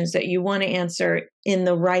questions that you want to answer in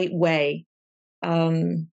the right way.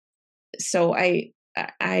 So I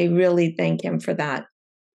really thank him for that.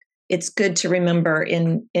 It's good to remember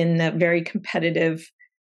in the very competitive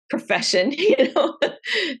profession,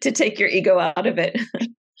 to take your ego out of it.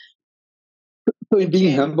 So in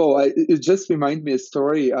being humble, it just reminded me a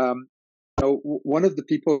story. One of the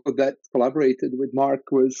people that collaborated with Mark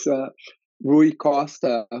was Rui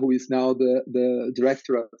Costa, who is now the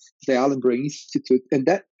director of the Alan Bray Institute, and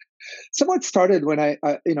that somewhat started when I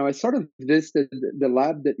sort of visited the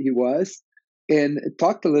lab that he was, and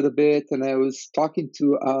talked a little bit, and I was talking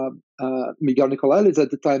to Miguel Nicoleles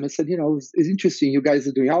at the time. I said, it's interesting, you guys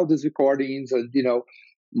are doing all these recordings, and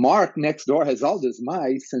Mark next door has all these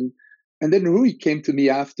mice, and then Rui came to me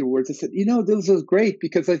afterwards. I said, this was great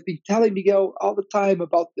because I've been telling Miguel all the time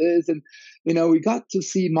about this, and we got to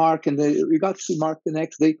see Mark, and we got to see Mark the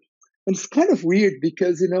next day. And it's kind of weird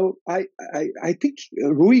because I think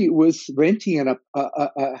Rui was renting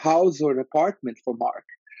a house or an apartment for Mark.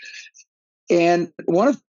 And one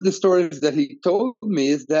of the stories that he told me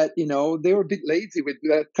is that, they were a bit lazy with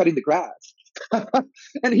cutting the grass.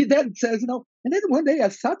 And he then says, and then one day I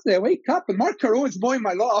sat there, I wake up, and Mark Caron is mowing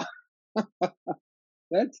my lawn.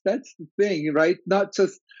 That's the thing, right? Not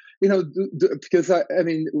just, because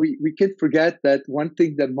we can't forget that one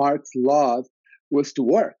thing that Mark's loved was to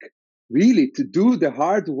work, really to do the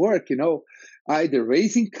hard work, either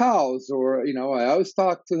raising cows or, I always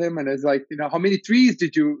talk to him and it's like, how many trees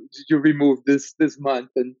did you remove this month?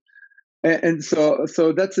 And so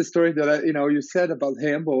that's a story that you said about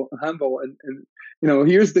humble and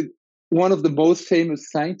here's one of the most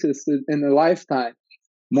famous scientists in a lifetime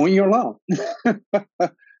mowing your lawn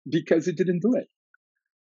because he didn't do it.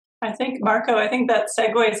 I think, Marco, that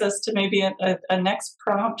segues us to maybe a next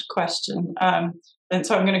prompt question. And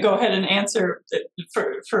so I'm going to go ahead and answer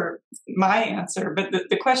for my answer. But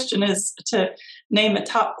the question is to name a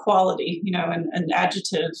top quality, an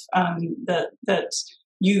adjective that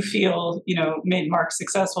you feel, made Mark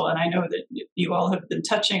successful. And I know that you all have been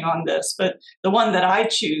touching on this, but the one that I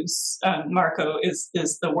choose, Marco, is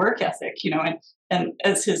the work ethic, and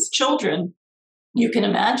as his children, you can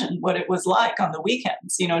imagine what it was like on the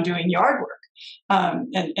weekends, doing yard work.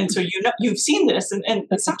 And so, you've seen this, and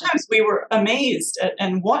sometimes we were amazed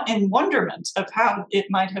and in wonderment of how it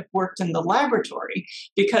might have worked in the laboratory,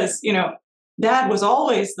 because, Dad was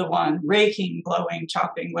always the one raking, blowing,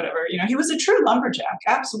 chopping, whatever. He was a true lumberjack,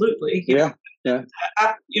 absolutely. Yeah.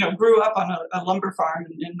 Grew up on a lumber farm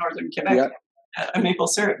in northern Quebec, a maple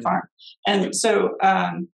syrup farm. And so,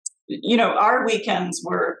 our weekends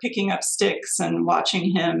were picking up sticks and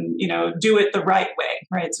watching him, do it the right way,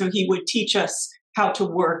 right? So he would teach us how to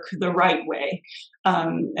work the right way,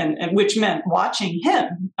 and which meant watching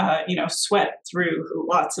him, sweat through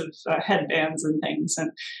lots of headbands and things.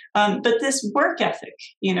 And but this work ethic,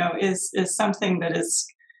 is something that is,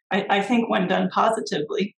 I think, when done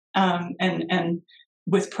positively and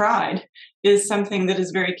with pride, is something that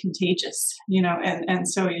is very contagious, and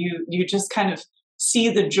so you just kind of see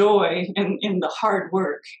the joy in the hard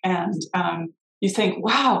work, and you think,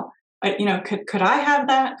 wow, could I have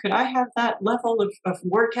that? Could I have that level of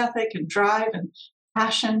work ethic and drive and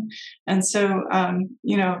passion? And so,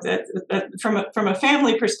 that from a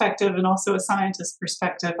family perspective and also a scientist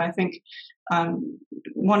perspective, I think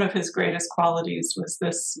one of his greatest qualities was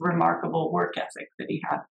this remarkable work ethic that he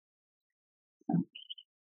had.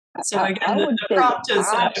 So again, the prompt is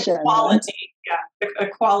a quality, a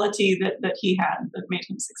quality that he had that made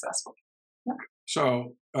him successful. Yeah.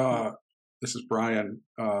 So this is Brian.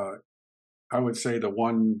 I would say the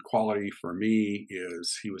one quality for me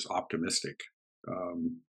is he was optimistic.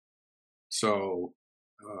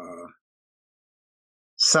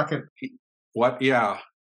 Second. What? Yeah.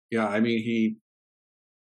 I mean, he,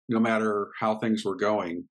 no matter how things were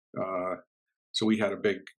going, so we had a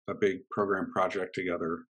big program project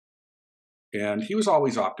together. And he was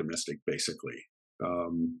always optimistic, basically,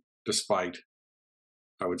 despite,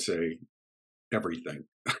 I would say, everything.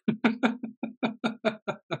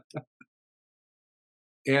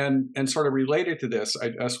 And sort of related to this, I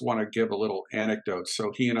just want to give a little anecdote.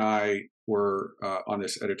 So he and I were on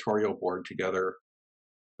this editorial board together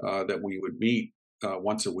that we would meet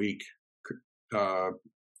once a week.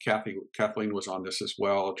 Kathleen was on this as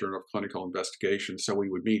well, Journal of Clinical Investigation. So we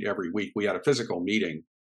would meet every week. We had a physical meeting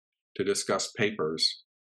to discuss papers.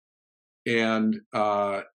 And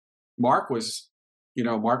Mark was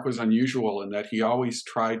unusual in that he always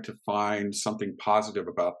tried to find something positive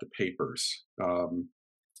about the papers.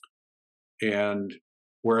 And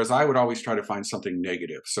whereas I would always try to find something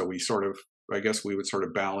negative. So we would sort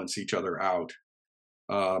of balance each other out.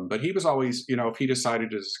 But he was always, if he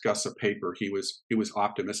decided to discuss a paper, he was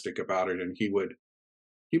optimistic about it, and he would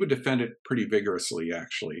defend it pretty vigorously,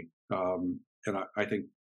 actually. And I think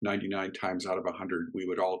 99 times out of 100, we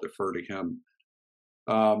would all defer to him.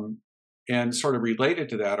 And sort of related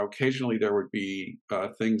to that, occasionally there would be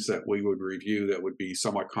things that we would review that would be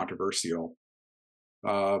somewhat controversial.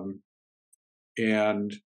 And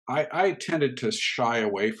I tended to shy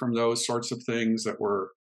away from those sorts of things that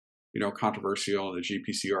were, controversial in the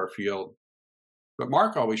GPCR field. But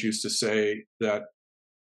Mark always used to say that,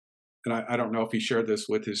 and I don't know if he shared this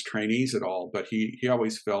with his trainees at all, but he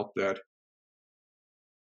always felt that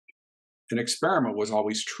an experiment was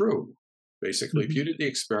always true. Basically, if you did the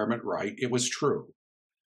experiment right, it was true.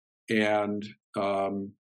 And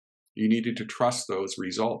you needed to trust those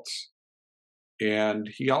results. And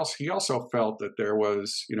he also felt that there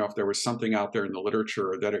was, if there was something out there in the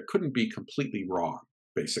literature, that it couldn't be completely wrong,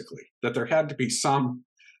 basically, that there had to be some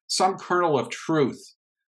kernel of truth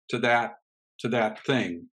to that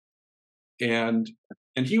thing. And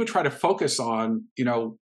he would try to focus on,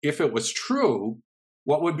 if it was true,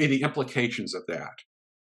 what would be the implications of that?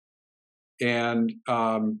 And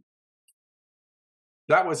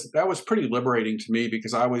that was pretty liberating to me,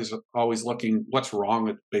 because I was always looking, what's wrong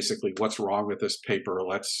with this paper?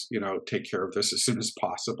 Let's, take care of this as soon as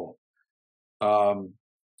possible.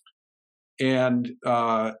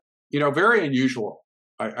 Very unusual.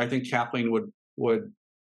 I think Kathleen would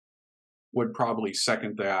probably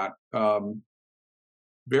second that.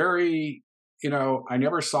 Very, I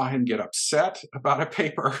never saw him get upset about a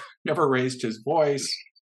paper, never raised his voice.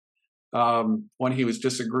 When he would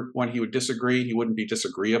disagree, he wouldn't be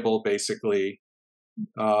disagreeable, basically.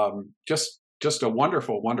 Just a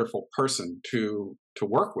wonderful, wonderful person to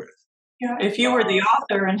work with. Yeah, if you were the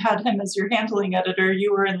author and had him as your handling editor,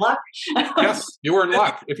 you were in luck. Yes, you were in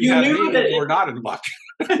luck. If you had me, you were not in luck.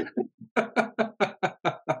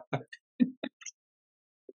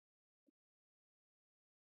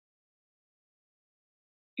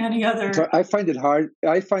 Any other? So I find it hard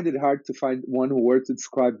to find one word to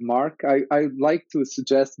describe Mark. I like to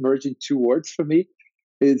suggest merging two words for me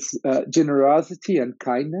is generosity and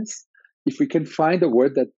kindness. If we can find a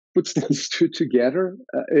word that puts those two together,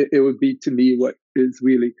 it would be, to me, what is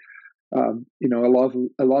really, a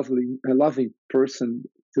loving person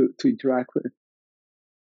to interact with.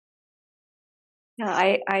 Yeah,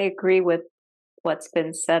 I agree with what's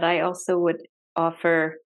been said. I also would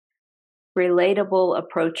offer relatable,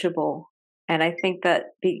 approachable, and I think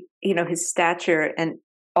that his stature and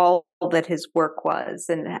all that his work was,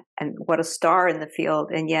 and what a star in the field,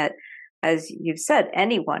 and yet, as you've said,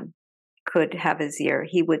 anyone could have his ear.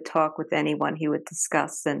 He would talk with anyone. He would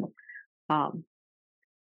discuss, and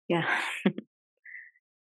yeah.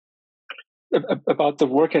 About the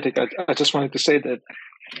work ethic, I just wanted to say that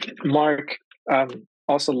Mark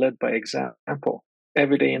also led by example.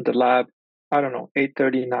 Every day in the lab,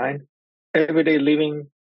 8:39. Every day leaving,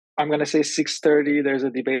 I'm going to say 6:30. There's a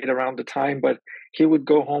debate around the time, but he would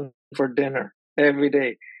go home for dinner every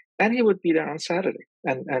day. And he would be there on Saturday.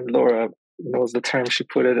 And Laura knows the term, she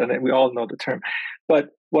put it, and we all know the term.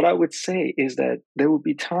 But what I would say is that there would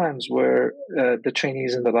be times where the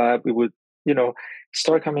trainees in the lab, we would,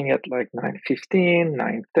 start coming at like 9:15,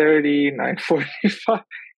 9:30, 9:45.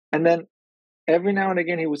 And then every now and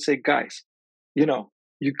again, he would say, guys,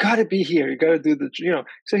 you got to be here. You got to do the,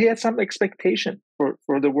 So he had some expectation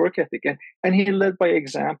for the work ethic, and he led by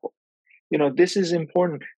example. This is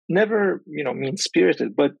important. Never,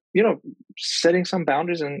 mean-spirited, but setting some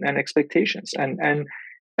boundaries and expectations. And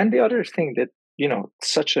the other thing that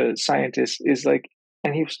such a scientist is like,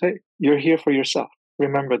 and he would say, "You're here for yourself.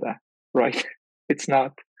 Remember that, right? It's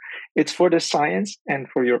for the science and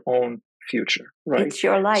for your own future, right? It's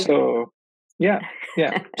your life." So, yeah.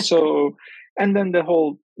 So. And then the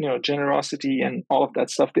whole, generosity and all of that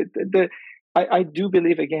stuff. I do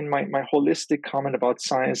believe, again, my holistic comment about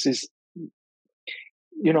science is,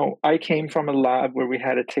 I came from a lab where we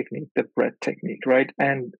had a technique, the bread technique, right?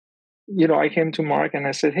 And, I came to Mark and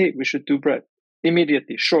I said, hey, we should do bread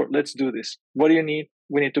immediately. Sure, let's do this. What do you need?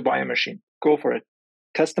 We need to buy a machine. Go for it.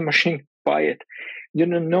 Test the machine, buy it.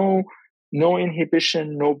 No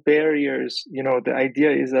inhibition, no barriers. The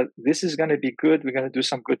idea is that this is going to be good. We're going to do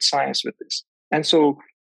some good science with this. And so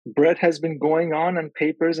bread has been going on, and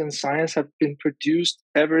papers in science have been produced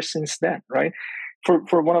ever since then, right?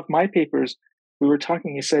 For one of my papers, we were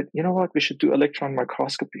talking, he said, you know what, we should do electron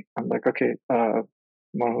microscopy. I'm like, okay,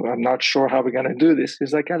 well, I'm not sure how we're going to do this.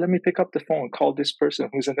 He's like, let me pick up the phone, call this person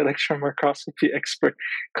who's an electron microscopy expert,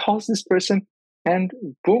 calls this person, and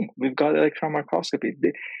boom, we've got electron microscopy.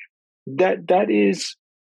 That is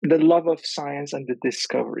the love of science and the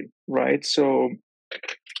discovery, right? So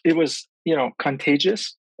it was,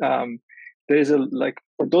 contagious. There is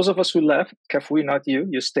for those of us who left, Kafui, not you,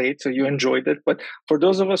 you stayed, so you enjoyed it. But for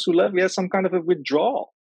those of us who left, we had some kind of a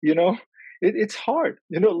withdrawal, it's hard.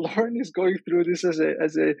 Lauren is going through this as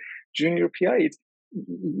a junior PI.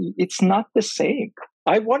 It's not the same.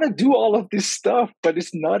 I want to do all of this stuff, but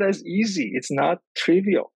it's not as easy. It's not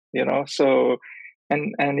trivial, So,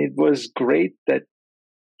 and it was great that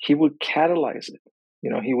he would catalyze it.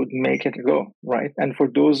 He would make it go, right? And for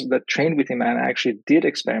those that trained with him and actually did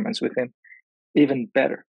experiments with him, even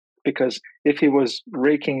better. Because if he was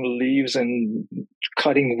raking leaves and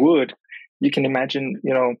cutting wood, you can imagine,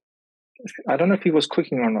 I don't know if he was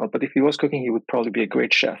cooking or not, but if he was cooking, he would probably be a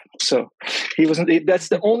great chef. So he wasn't, that's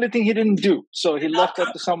the only thing he didn't do. So he left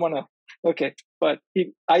that to someone else. Okay. But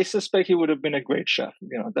I suspect he would have been a great chef.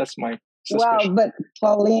 That's my suspicion. Well, but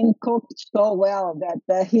Pauline cooked so well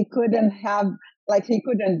that he couldn't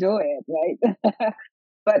do it, right?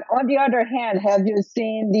 But on the other hand, have you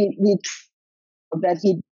seen the that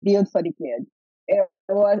he built for the kids? It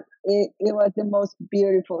was the most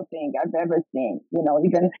beautiful thing I've ever seen.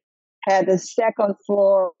 Even had a second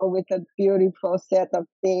floor with a beautiful set of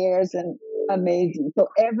stairs and amazing. So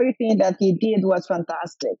everything that he did was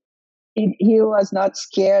fantastic. He was not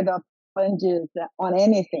scared of challenges on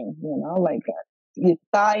anything, like his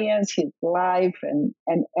science, his life, and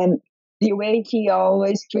the way he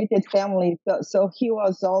always treated family. So he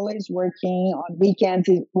was always working on weekends.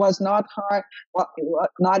 It was not hard,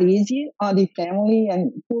 not easy on the family.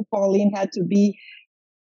 And poor Pauline had to be,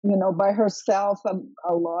 by herself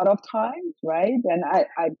a lot of times, right? And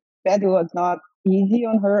I bet it was not easy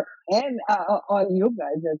on her and on you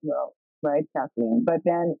guys as well, right, Kathleen? But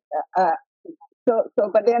then,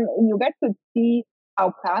 but then you get to see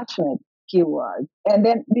how passionate he was. And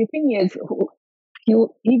then the thing is, he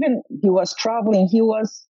was traveling, he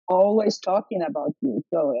was always talking about you.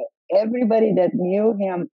 So everybody that knew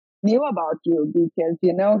him knew about you because,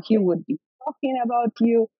 he would be talking about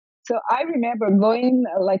you. So I remember going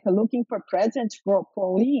looking for presents for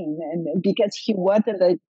Pauline, and because he wanted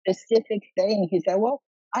a specific thing, he said, well,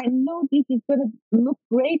 I know this is going to look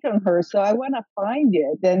great on her, so I want to find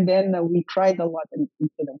it. And then we tried a lot and we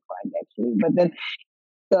couldn't find actually. But then,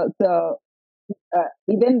 so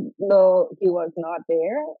even though he was not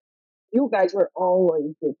there, you guys were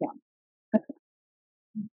always with him.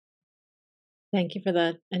 Thank you for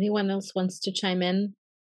that. Anyone else wants to chime in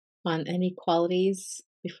on any qualities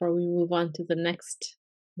before we move on to the next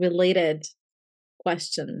related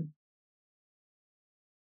question?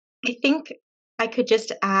 I think I could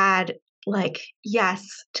just add, yes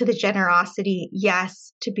to the generosity,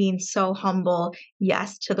 yes to being so humble,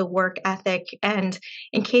 yes to the work ethic. And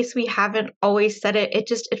in case we haven't always said it,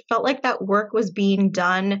 it felt like that work was being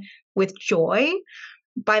done with joy.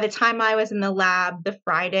 By the time I was in the lab, the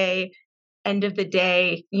Friday end of the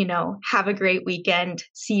day, have a great weekend,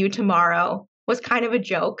 see you tomorrow, was kind of a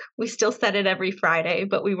joke. We still said it every Friday,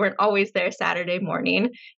 but we weren't always there Saturday morning.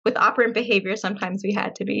 With operant behavior, sometimes we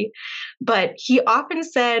had to be. But he often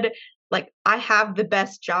said, I have the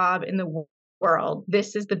best job in the world.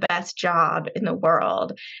 This is the best job in the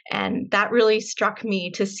world. And that really struck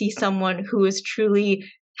me, to see someone who is truly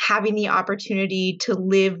having the opportunity to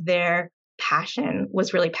live their passion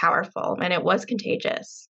was really powerful, and it was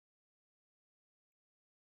contagious.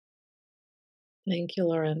 Thank you,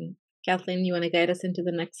 Lauren. Kathleen, you want to guide us into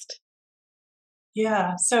the next?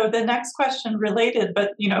 Yeah. So the next question related,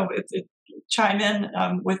 but chime in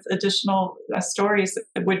with additional stories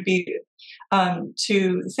that would be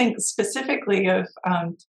to think specifically of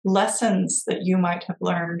lessons that you might have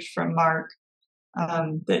learned from Mark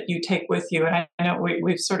that you take with you. And I know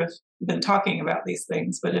we've sort of been talking about these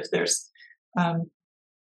things, but if there's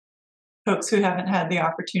folks who haven't had the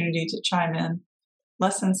opportunity to chime in,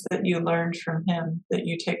 lessons that you learned from him that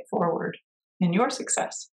you take forward in your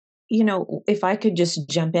success. If I could just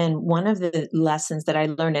jump in, one of the lessons that I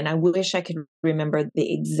learned, and I wish I could remember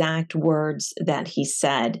the exact words that he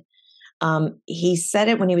said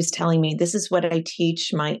it when he was telling me, this is what I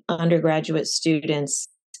teach my undergraduate students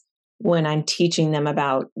when I'm teaching them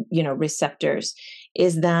about, receptors,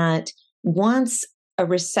 is that once a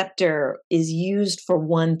receptor is used for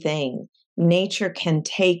one thing, nature can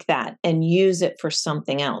take that and use it for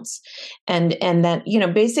something else. And that,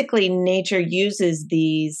 basically nature uses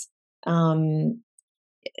these,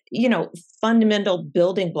 fundamental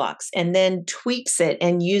building blocks and then tweaks it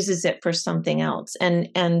and uses it for something else.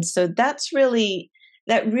 And so that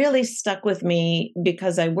really stuck with me,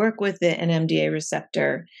 because I work with the NMDA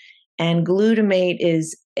receptor, and glutamate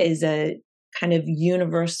is a kind of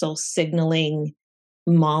universal signaling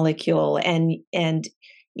molecule. And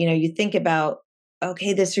you think about,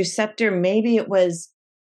 okay, this receptor, maybe it was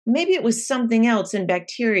maybe it was something else in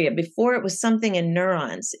bacteria. Before it was something in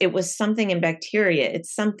neurons. It was something in bacteria.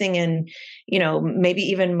 It's something in, maybe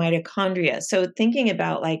even mitochondria. So thinking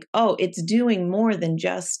about like, oh, it's doing more than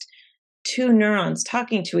just two neurons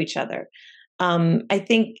talking to each other. I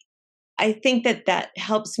think that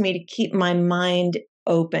helps me to keep my mind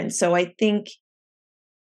open. So I think,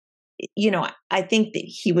 I think that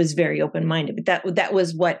he was very open-minded, but that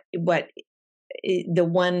was what the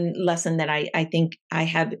one lesson that I think I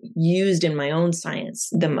have used in my own science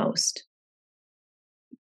the most.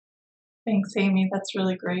 Thanks, Amy. That's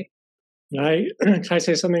really great. Can I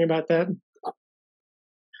say something about that?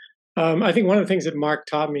 I think one of the things that Mark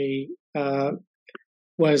taught me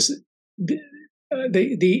was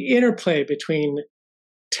the interplay between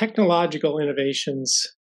technological innovations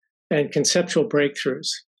and conceptual breakthroughs.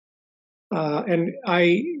 And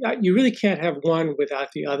you really can't have one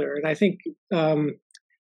without the other. And I think,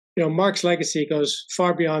 Mark's legacy goes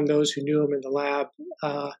far beyond those who knew him in the lab.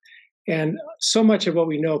 And so much of what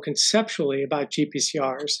we know conceptually about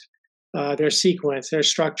GPCRs, their sequence, their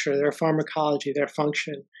structure, their pharmacology, their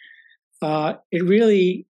function, it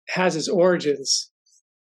really has its origins.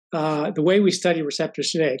 The way we study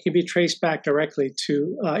receptors today can be traced back directly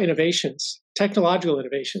to technological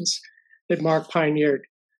innovations that Mark pioneered,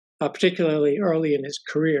 particularly early in his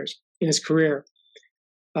career.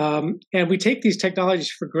 And we take these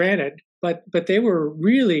technologies for granted, but they were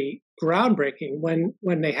really groundbreaking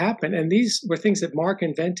when they happened. And these were things that Mark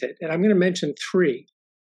invented. And I'm going to mention three.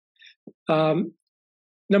 Number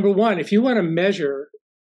one, if you want to measure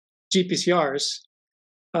GPCRs,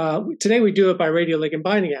 today we do it by radioligand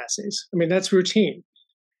binding assays. I mean, that's routine.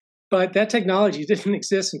 But that technology didn't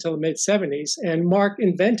exist until the mid-'70s, and Mark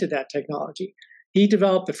invented that technology. He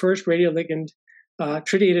developed the first radioligand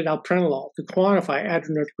tritiated alpranolol to quantify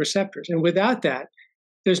adrenergic receptors. And without that,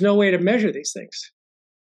 there's no way to measure these things.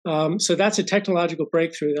 So that's a technological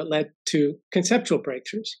breakthrough that led to conceptual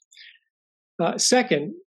breakthroughs.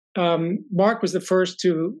 Second, Mark was the first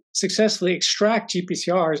to successfully extract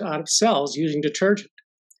GPCRs out of cells using detergent.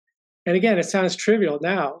 And again, it sounds trivial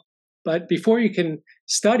now, but before you can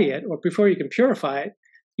study it or before you can purify it,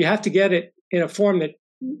 you have to get it in a form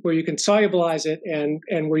where you can solubilize it and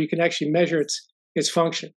where you can actually measure its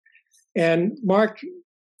function. And Mark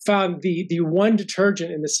found the one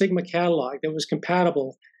detergent in the Sigma catalog that was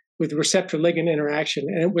compatible with receptor-ligand interaction,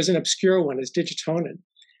 and it was an obscure one, it's digitonin.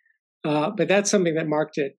 But that's something that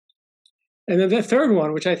Mark did. And then the third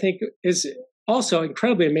one, which I think is also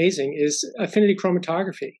incredibly amazing, is affinity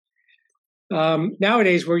chromatography.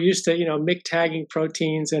 Nowadays, we're used to MYC tagging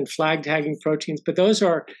proteins and flag tagging proteins, but those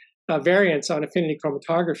are variants on affinity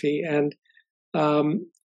chromatography. And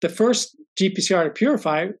the first GPCR to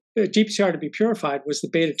be purified was the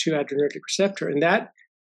beta-2 adrenergic receptor, and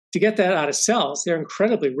to get that out of cells, they're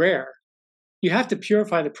incredibly rare. You have to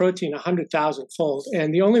purify the protein 100,000-fold,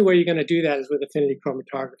 and the only way you're going to do that is with affinity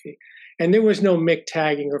chromatography. And there was no MYC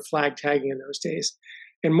tagging or flag tagging in those days.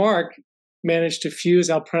 And Mark managed to fuse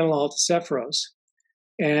alpranolol to Cephros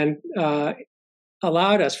and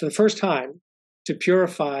allowed us for the first time to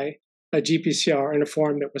purify a GPCR in a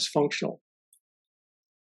form that was functional.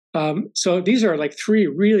 So these are like three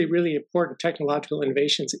really, really important technological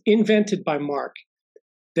innovations invented by Mark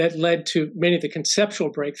that led to many of the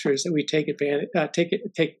conceptual breakthroughs that we take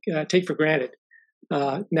for granted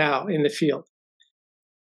now in the field.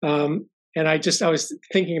 And I was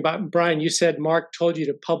thinking about, Brian, you said Mark told you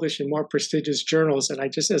to publish in more prestigious journals. And I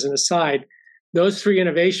just, as an aside, those three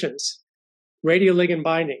innovations, radioligand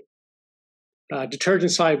binding,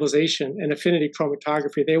 detergent solubilization, and affinity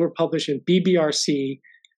chromatography, they were published in BBRC,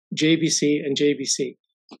 JBC, and JBC.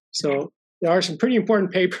 So there are some pretty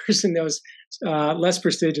important papers in those less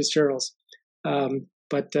prestigious journals.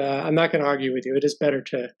 But I'm not going to argue with you. It is better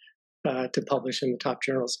to publish in the top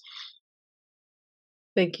journals.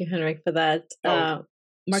 Thank you, Henrik, for that.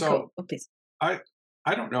 Marco, please. I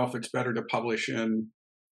don't know if it's better to publish in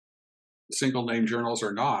single name journals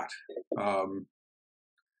or not. But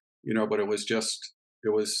it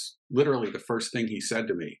was literally the first thing he said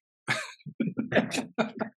to me.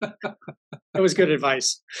 That was good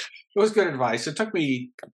advice. It was good advice. It took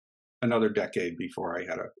me another decade before I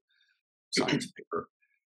had a science paper.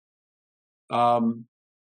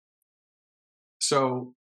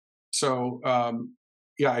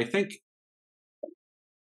 Yeah, I think,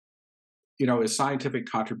 his scientific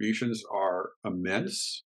contributions are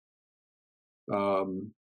immense.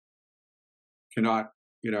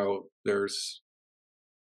 There's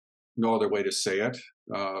no other way to say it.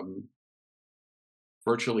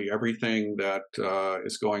 Virtually everything that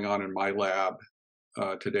is going on in my lab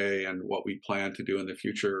today and what we plan to do in the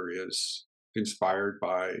future is inspired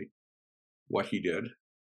by what he did.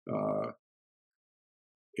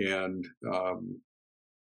 And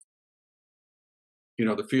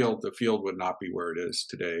the field would not be where it is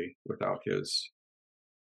today without his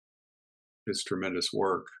tremendous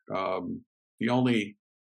work. I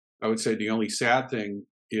would say the only sad thing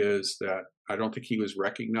is that I don't think he was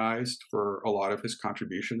recognized for a lot of his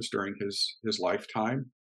contributions during his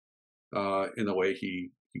lifetime in the way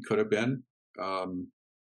he could have been.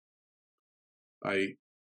 I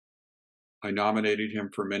nominated him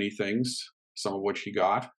for many things, some of which he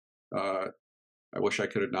got. I wish I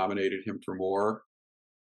could have nominated him for more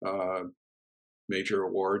major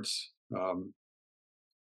awards.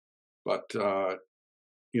 But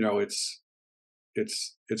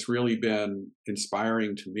it's really been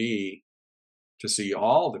inspiring to me to see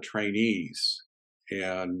all the trainees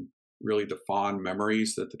and really the fond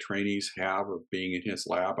memories that the trainees have of being in his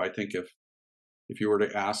lab. I think if you were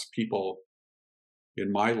to ask people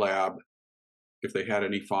in my lab if they had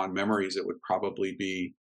any fond memories, it would probably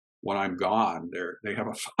be when I'm gone. They have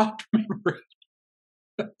a fond memory.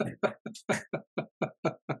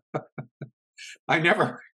 I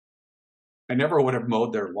never would have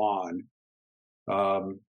mowed their lawn.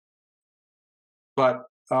 But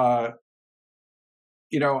I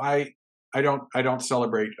don't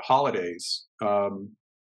celebrate holidays.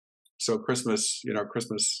 So Christmas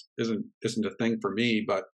isn't a thing for me,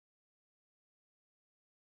 but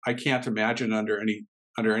I can't imagine under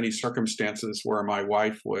any circumstances where my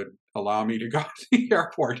wife would allow me to go to the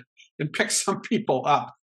airport and pick some people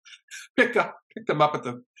up, pick them up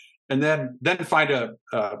and then find a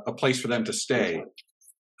place for them to stay.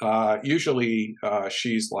 Usually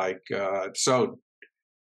she's like, so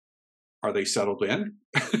are they settled in?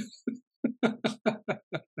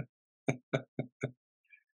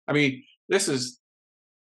 I mean, this is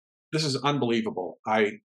unbelievable.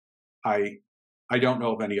 I don't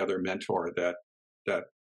know of any other mentor that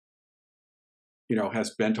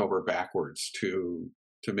has bent over backwards to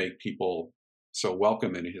make people so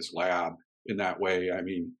welcome in his lab in that way. I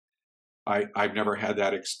mean, I've never had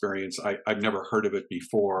that experience. I've never heard of it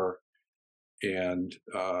before, and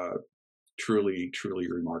truly, truly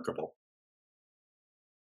remarkable.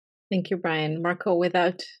 Thank you, Brian. Marco,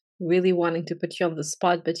 without really wanting to put you on the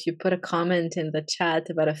spot, but you put a comment in the chat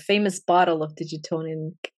about a famous bottle of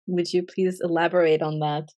Digitonin. Would you please elaborate on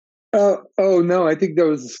that? Oh no, I think there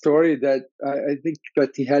was a story that I think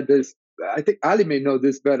that he had this. I think Ali may know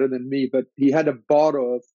this better than me, but he had a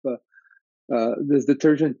bottle of this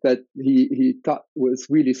detergent that he thought was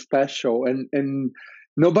really special, and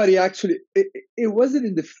nobody actually. It wasn't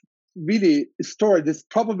in the really stored. It's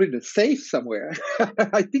probably in a safe somewhere.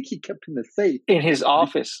 I think he kept in the safe in his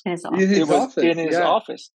office. In his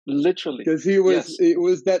office, literally, because it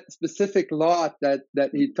was that specific lot that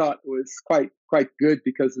he thought was quite good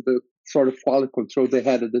because of the sort of quality control they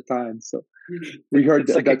had at the time. So we heard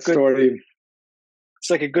that story. It's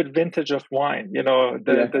like a good vintage of wine, the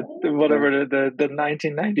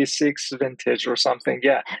 1996 vintage or something.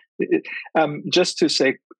 Yeah. Just to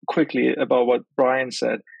say quickly about what Brian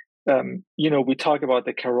said, we talk about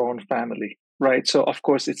the Caron family, right? So of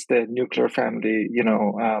course it's the nuclear family,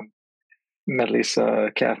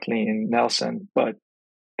 Melissa, Kathleen, Nelson, but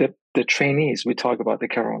the trainees, we talk about the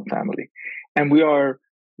Caron family, and a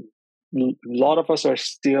lot of us are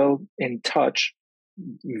still in touch,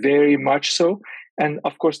 very much so. And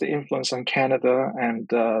of course, the influence on Canada, and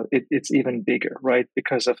it's even bigger, right?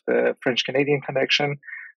 Because of the French-Canadian connection.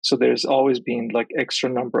 So there's always been like extra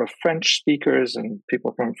number of French speakers and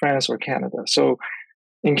people from France or Canada. So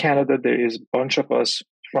in Canada, there is a bunch of us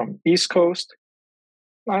from East Coast,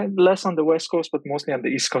 less on the West Coast, but mostly on the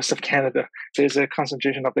East Coast of Canada. There's a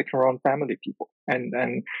concentration of the Caron family people. And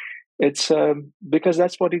it's because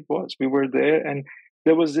that's what it was. We were there, and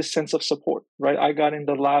there was this sense of support, right? I got in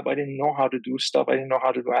the lab. I didn't know how to do stuff. I didn't know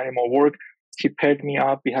how to do animal work. He paired me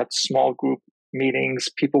up. We had small group meetings.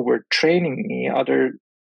 People were training me. Other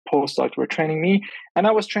postdocs were training me. And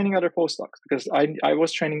I was training other postdocs because I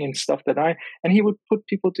was training in stuff and he would put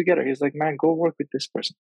people together. He's like, man, go work with this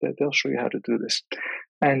person. They'll show you how to do this.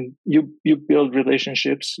 And you build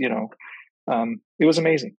relationships, it was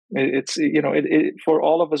amazing. It's for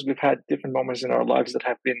all of us, we've had different moments in our lives that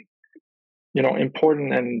have been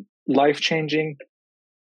important and life-changing.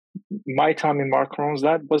 My time in Mark Caron's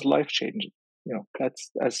lab was life-changing.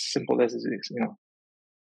 That's as simple as it is,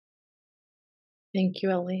 Thank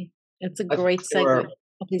you, Ali. It's a great segue.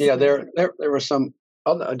 There were some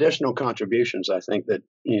other additional contributions, I think, that,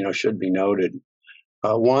 should be noted.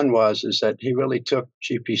 One is that he really took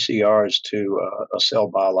GPCRs to a cell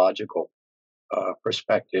biological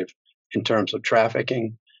perspective in terms of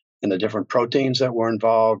trafficking and the different proteins that were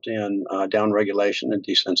involved in downregulation and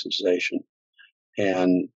desensitization.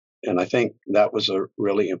 And I think that was a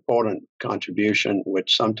really important contribution,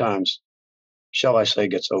 which sometimes, shall I say,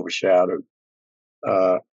 gets overshadowed.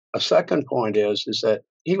 A second point is that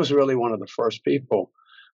he was really one of the first people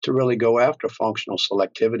to really go after functional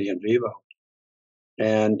selectivity in vivo.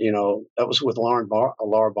 And, that was with Laura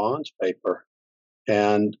Bond's paper.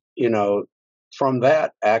 And, from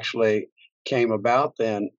that actually came about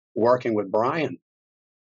then working with Brian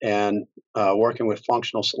and working with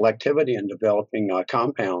functional selectivity and developing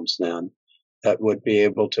compounds then that would be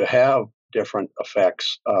able to have different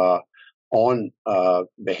effects on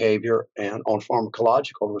behavior and on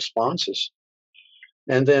pharmacological responses.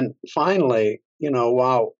 And then finally,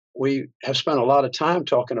 while we have spent a lot of time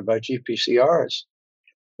talking about GPCRs,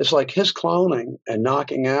 it's like his cloning and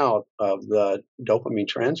knocking out of the dopamine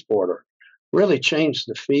transporter really changed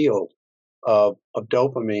the field of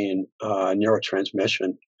dopamine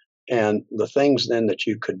neurotransmission and the things then that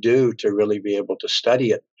you could do to really be able to study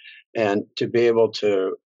it and to be able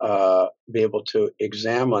to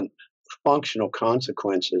examine functional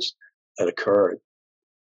consequences that occurred.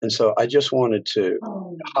 And so I just wanted to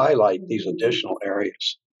highlight these additional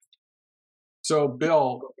areas. So,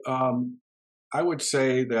 Bill, I would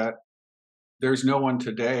say that there's no one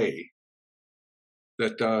today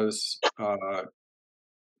that does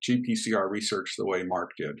GPCR research the way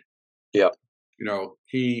Mark did. Yeah.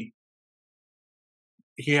 He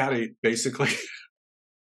had basically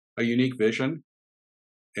a unique vision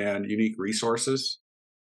and unique resources.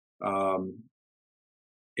 And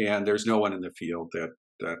there's no one in the field that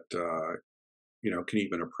can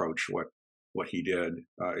even approach what he did.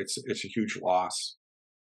 It's a huge loss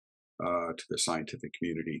to the scientific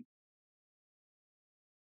community.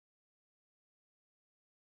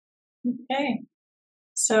 Okay.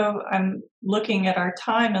 So I'm looking at our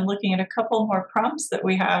time and looking at a couple more prompts that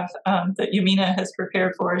we have that Yamina has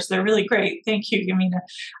prepared for us. They're really great. Thank you,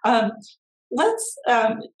 Yamina. Let's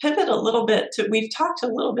pivot a little bit we've talked a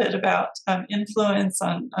little bit about influence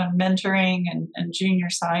on mentoring and junior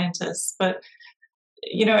scientists, but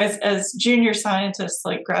as junior scientists,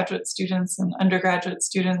 like graduate students and undergraduate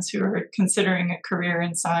students who are considering a career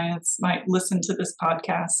in science might listen to this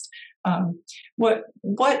podcast,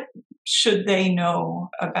 what should they know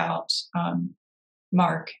about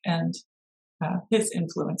Mark and his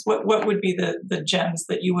influence? What would be the gems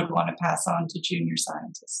that you would want to pass on to junior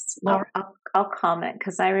scientists? Laura? I'll comment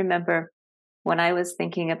because I remember when I was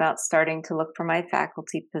thinking about starting to look for my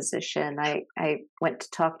faculty position, I went to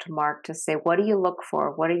talk to Mark to say, what do you look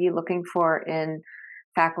for? What are you looking for in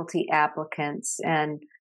faculty applicants? And,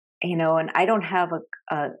 and I don't have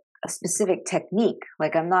a specific technique.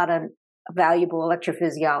 Like I'm not a valuable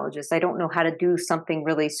electrophysiologist. I don't know how to do something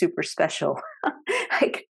really super special. I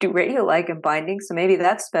could do radioligand binding, so maybe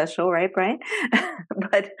that's special, right, Brian?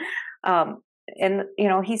 But and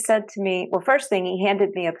he said to me, well, first thing, he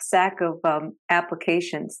handed me a sack of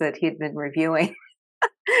applications that he had been reviewing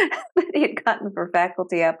that he had gotten for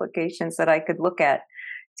faculty applications that I could look at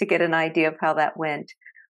to get an idea of how that went.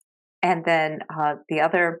 And then the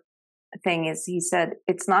other thing is, he said,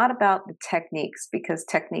 it's not about the techniques because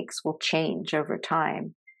techniques will change over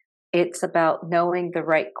time. It's about knowing the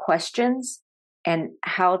right questions and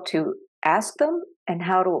how to ask them and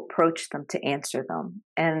how to approach them to answer them.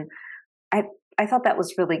 And I thought that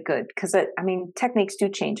was really good because techniques do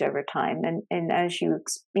change over time. And as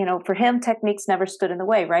for him, techniques never stood in the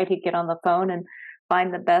way, right? He'd get on the phone and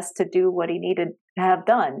find the best to do what he needed to have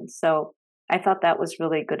done. So I thought that was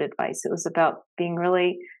really good advice. It was about being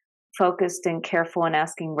really focused and careful and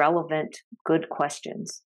asking relevant, good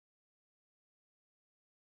questions.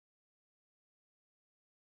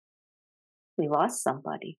 We lost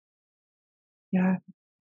somebody. Yeah.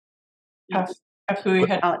 Who we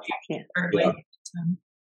had early. Yeah.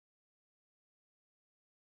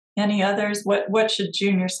 Any others? What should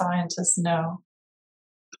junior scientists know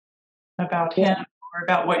about him or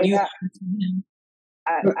about what you learned from him?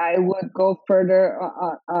 I would go further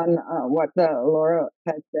on what Laura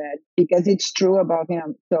has said because it's true about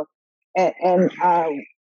him. So, and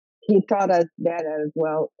he taught us that as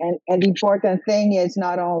well. And the important thing is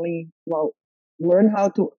not only learn how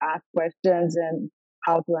to ask questions and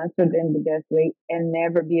how to answer them the best way, and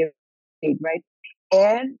never be afraid, right?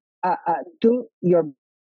 And do your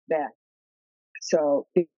best. So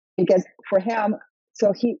because for him,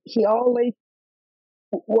 so he always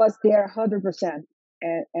was there 100%.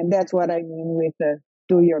 And that's what I mean with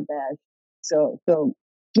do your best. So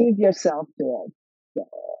give yourself to it. So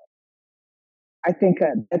I think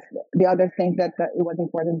that's the other thing that it was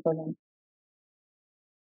important for him.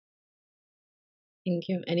 Thank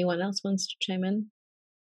you. Anyone else wants to chime in?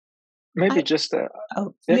 Maybe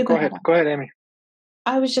you go ahead. Go ahead, Amy.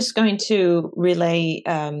 I was just going to relay.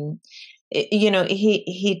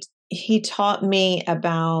 He taught me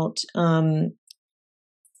about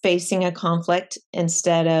facing a conflict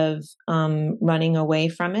instead of running away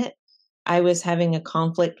from it. I was having a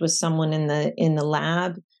conflict with someone in the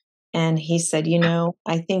lab, and he said,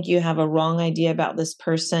 I think you have a wrong idea about this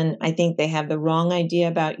person. I think they have the wrong idea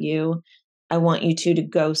about you. I want you two to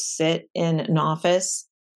go sit in an office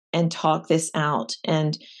and talk this out.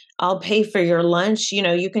 And I'll pay for your lunch.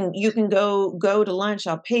 You can go to lunch.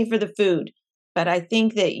 I'll pay for the food. But I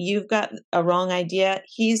think that you've got a wrong idea.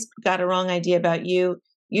 He's got a wrong idea about you.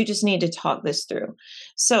 You just need to talk this through.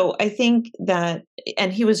 So I think that,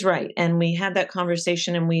 and he was right. And we had that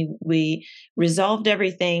conversation, and we resolved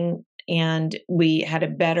everything, and we had a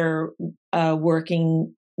better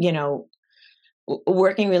working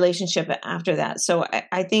relationship after that. So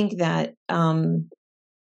I think that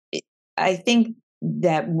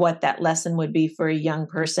what that lesson would be for a young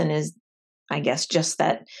person is, I guess, just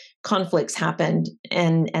that conflicts happened,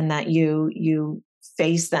 and that you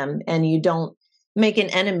face them, and you don't make an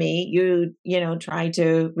enemy. You try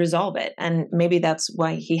to resolve it. And maybe that's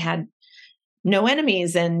why he had no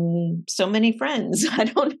enemies and so many friends. I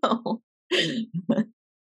don't know.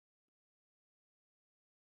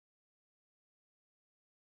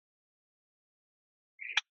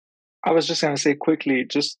 I was just going to say quickly,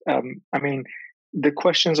 the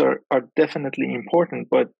questions are definitely important,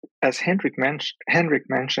 but as Henrik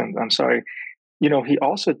mentioned, I'm sorry, he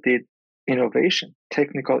also did innovation,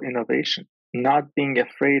 technical innovation, not being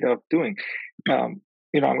afraid of doing. I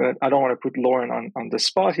don't want to put Lauren on the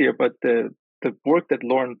spot here, but the work that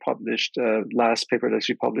Lauren published, last paper that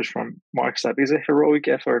she published from Mark's lab, is a heroic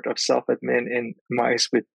effort of self-admin in mice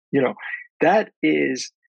with, that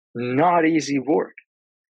is not easy work,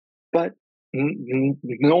 but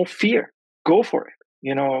no fear, go for it.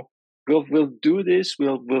 We'll do this.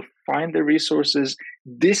 We'll find the resources.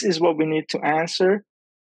 This is what we need to answer.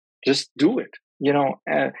 Just do it.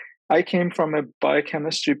 I came from a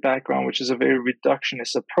biochemistry background, which is a very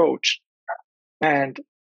reductionist approach. And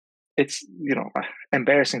it's,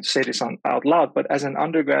 embarrassing to say this out loud, but as an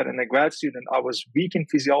undergrad and a grad student, I was weak in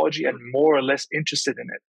physiology and more or less interested in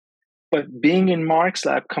it. But being in Mark's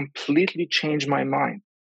lab completely changed my mind.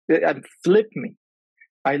 It flipped me.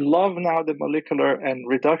 I love now the molecular and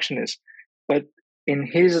reductionist, but in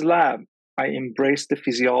his lab, I embraced the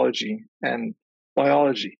physiology and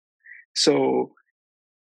biology. So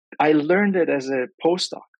I learned it as a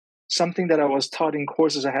postdoc, something that I was taught in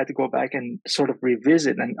courses. I had to go back and sort of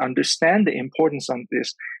revisit and understand the importance of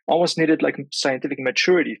this. Almost needed like scientific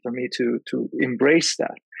maturity for me to embrace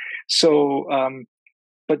that. So,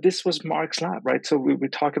 but this was Mark's lab, right? So we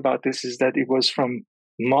talk about this, is that it was from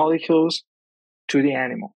molecules to the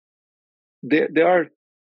animal. There are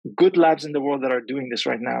good labs in the world that are doing this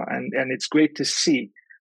right now, and it's great to see.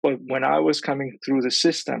 But when I was coming through the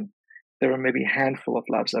system, there were maybe a handful of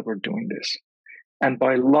labs that were doing this. And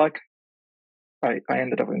by luck, I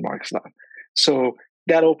ended up in Mark's lab. So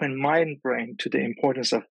that opened my brain to the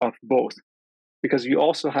importance of both, because you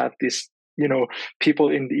also have this, people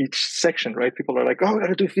in each section, right? People are like, oh, I got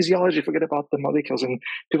to do physiology, forget about the molecules. And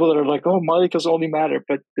people that are like, oh, molecules only matter.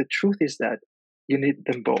 But the truth is that you need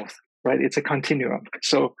them both, right? It's a continuum.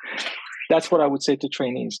 So that's what I would say to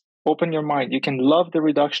trainees. Open your mind. You can love the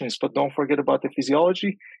reductionist, but don't forget about the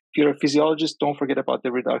physiology. If you're a physiologist, don't forget about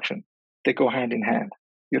the reduction. They go hand in hand,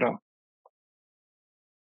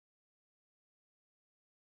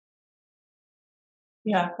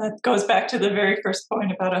 Yeah, that goes back to the very first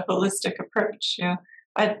point about a holistic approach. Yeah,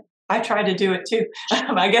 I try to do it too.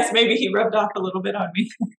 I guess maybe he rubbed off a little bit on me.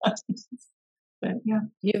 But yeah,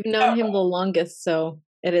 you've known him the longest, so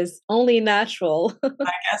it is only natural.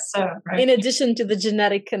 I guess so. Right? In addition to the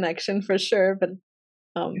genetic connection, for sure, but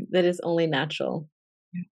that is only natural.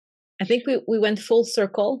 I think we went full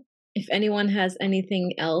circle. If anyone has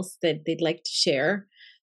anything else that they'd like to share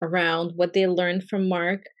around what they learned from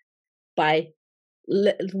Mark by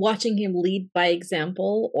watching him lead by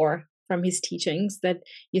example, or from his teachings that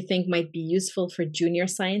you think might be useful for junior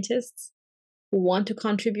scientists who want to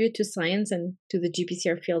contribute to science and to the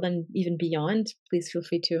GPCR field and even beyond, please feel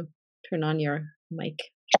free to turn on your mic.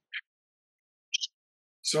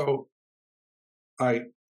 So I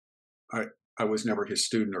was never his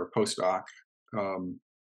student or postdoc.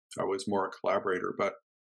 I was more a collaborator, but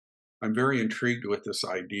I'm very intrigued with this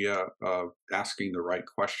idea of asking the right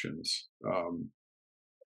questions.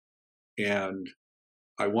 And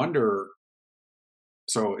I wonder,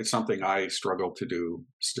 so it's something I struggle to do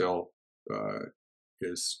still,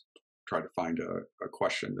 is try to find a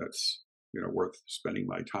question that's, worth spending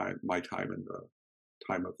my time and the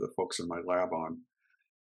time of the folks in my lab on.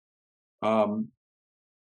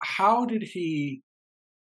 How did he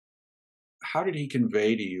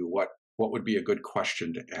convey to you what would be a good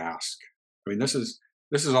question to ask? I mean, this is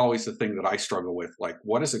always the thing that I struggle with. Like,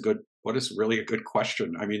 what is really a good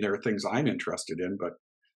question? I mean, there are things I'm interested in, but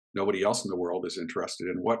nobody else in the world is interested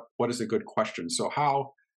in. What is a good question? So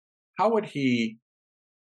how would he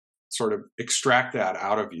sort of extract that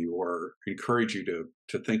out of you, or encourage you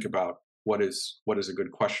to think about what is a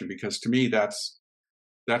good question? Because to me, that's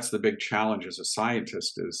the big challenge as a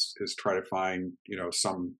scientist, is try to find,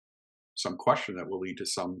 some question that will lead to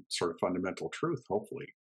some sort of fundamental truth, hopefully.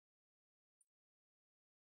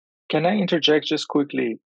 Can I interject just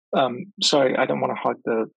quickly? Sorry, I don't want to hog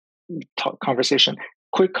the conversation.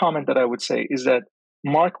 Quick comment that I would say is that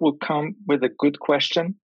Mark would come with a good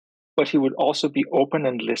question, but he would also be open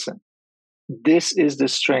and listen. This is the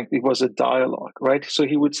strength. It was a dialogue, right? So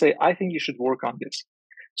he would say, I think you should work on this.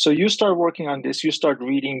 So you start working on this, you start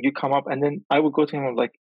reading, you come up, and then I would go to him and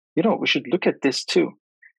like, we should look at this too.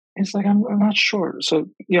 And it's like, I'm not sure. So,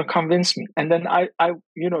 convince me. And then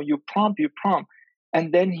you prompt.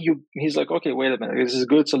 And then he's like, okay, wait a minute, this is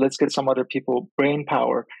good. So let's get some other people, brain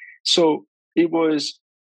power. So it was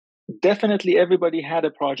definitely everybody had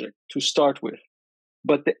a project to start with,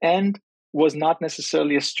 but the end was not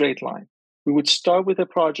necessarily a straight line. We would start with a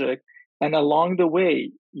project, and along the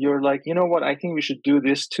way, you're like, you know what, I think we should do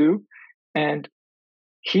this too. And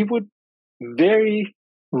he would very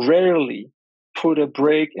rarely put a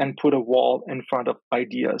break and put a wall in front of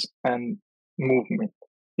ideas and movement.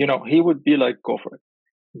 He would be like, go for it.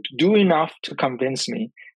 Do enough to convince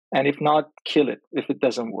me. And if not, kill it if it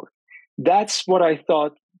doesn't work. That's what I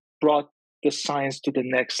thought brought the science to the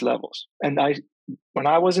next levels. And when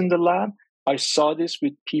I was in the lab, I saw this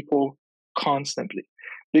with people constantly,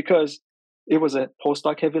 because it was a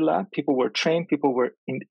postdoc heavy lab. People were trained, people were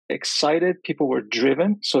excited, people were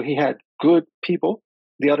driven. So he had good people.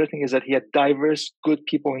 The other thing is that he had diverse, good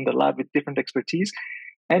people in the lab with different expertise,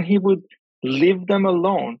 and he would leave them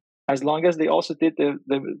alone as long as they also did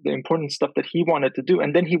the important stuff that he wanted to do.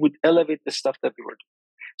 And then he would elevate the stuff that we were doing.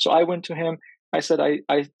 So I went to him. I said,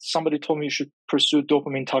 somebody told me you should pursue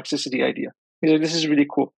dopamine toxicity idea. He's like, this is really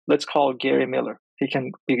cool. Let's call Gary Miller. He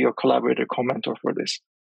can be your collaborator, co-mentor for this.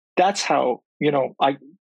 That's how, I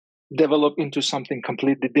developed into something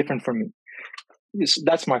completely different from me.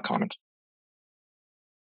 That's my comment.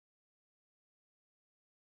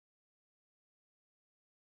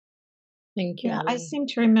 Thank you. Yeah, I seem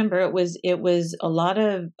to remember it was a lot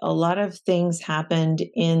of things happened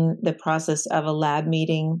in the process of a lab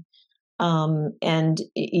meeting, and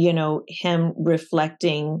him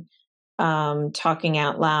reflecting, talking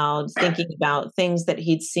out loud, thinking about things that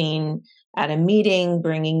he'd seen at a meeting,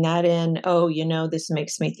 bringing that in. Oh, this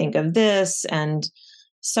makes me think of this, and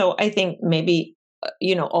so I think maybe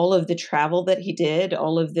all of the travel that he did,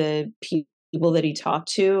 all of the people that he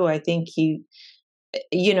talked to, I think he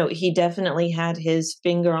definitely had his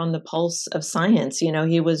finger on the pulse of science.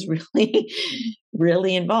 He was really,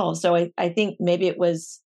 really involved. So I think maybe it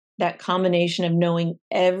was that combination of knowing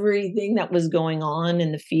everything that was going on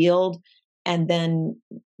in the field, and then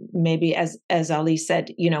maybe, as Ali said,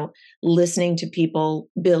 listening to people,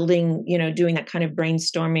 building, doing that kind of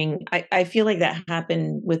brainstorming. I feel like that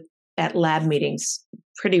happened at lab meetings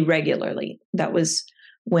pretty regularly. That was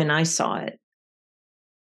when I saw it.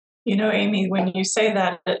 Amy, when you say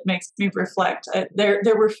that, it makes me reflect. There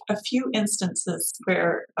were a few instances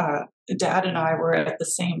where Dad and I were at the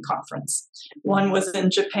same conference. One was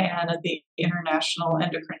in Japan at the International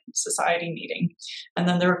Endocrine Society meeting. And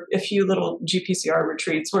then there were a few little GPCR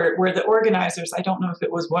retreats where the organizers, I don't know if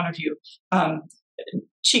it was one of you,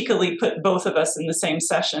 cheekily put both of us in the same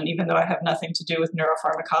session, even though I have nothing to do with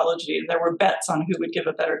neuropharmacology, and there were bets on who would give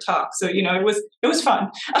a better talk. So it was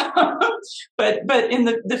fun. but in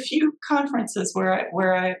the few conferences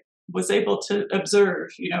where I was able to observe,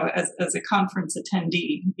 as a conference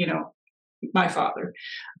attendee, my father,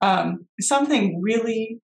 something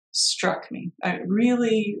really struck me. And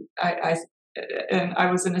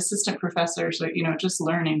I was an assistant professor, so just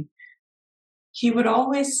learning. He would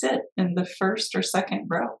always sit in the first or second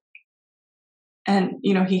row. And,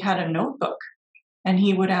 he had a notebook and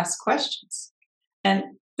he would ask questions. And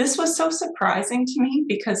this was so surprising to me,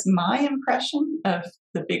 because my impression of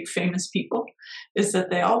the big famous people is that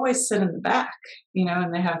they always sit in the back,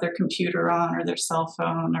 and they have their computer on or their cell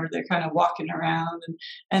phone, or they're kind of walking around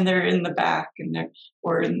and they're in the back, and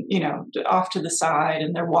off to the side,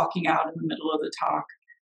 and they're walking out in the middle of the talk.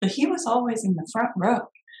 But he was always in the front row.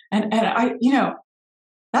 And I,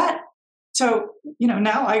 that So,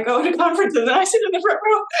 now I go to conferences and I sit in the front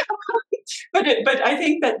row. but I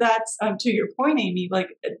think that's to your point, Amy. Like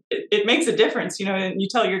it makes a difference, and you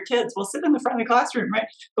tell your kids, "Well, sit in the front of the classroom," right?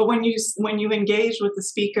 But when you engage with the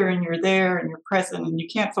speaker and you're there and you're present and you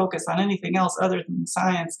can't focus on anything else other than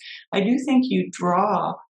science, I do think you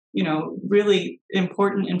draw, really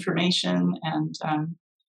important information and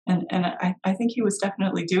I think he was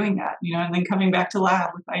definitely doing that, and then coming back to lab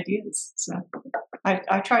with ideas. So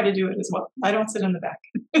I try to do it as well. I don't sit in the back.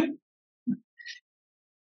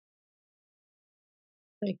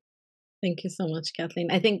 Thank you so much, Kathleen.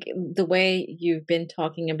 I think the way you've been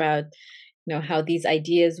talking about, how these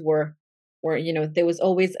ideas were, there was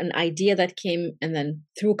always an idea that came, and then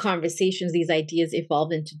through conversations, these ideas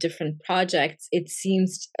evolved into different projects. It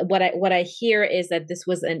seems what I hear is that this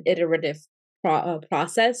was an iterative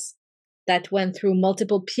process that went through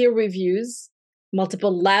multiple peer reviews,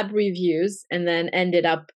 multiple lab reviews, and then ended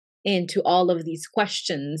up into all of these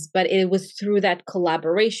questions. But it was through that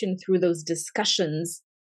collaboration, through those discussions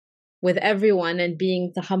with everyone, and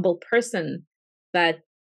being the humble person that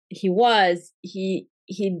he was, he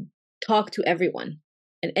talked to everyone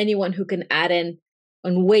and anyone who can add in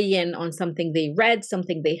and weigh in on something they read,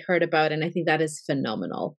 something they heard about. And I think that is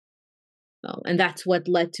phenomenal. And that's what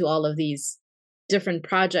led to all of these different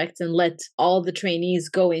projects and let all the trainees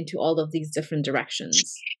go into all of these different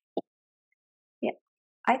directions. Yeah,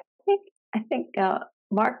 I think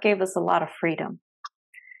Mark gave us a lot of freedom,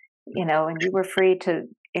 and you were free to.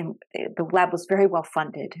 The lab was very well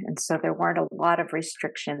funded, and so there weren't a lot of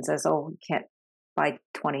restrictions as, we can't buy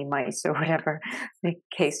 20 mice or whatever the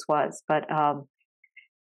case was. But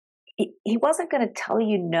he wasn't going to tell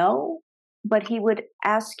you no, but he would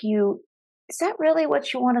ask you, is that really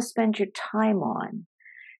what you want to spend your time on?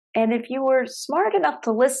 And if you were smart enough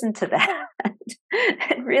to listen to that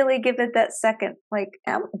and really give it that second,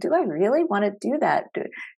 do I really want to do that? Do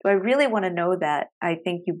I really want to know that? I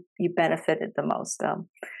think you benefited the most.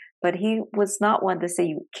 But he was not one to say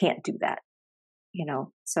you can't do that,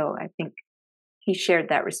 So I think he shared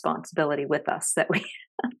that responsibility with us that we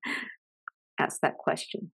asked that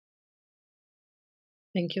question.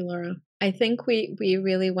 Thank you, Laura. I think we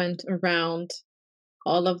really went around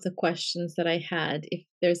all of the questions that I had. If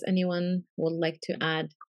there's anyone who would like to add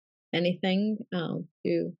anything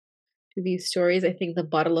to these stories, I think the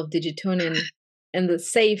bottle of digitonin and the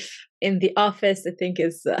safe in the office, I think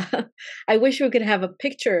is, I wish we could have a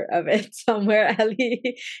picture of it somewhere, Ali.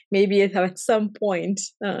 Maybe at some point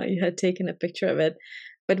you had taken a picture of it.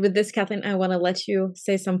 But with this, Kathleen, I want to let you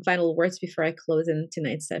say some final words before I close in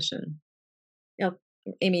tonight's session. Yeah.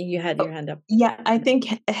 Amy, you had your hand up. Yeah, I think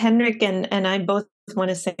Henrik and I both want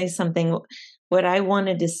to say something. What I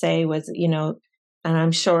wanted to say was, and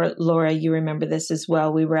I'm sure, Laura, you remember this as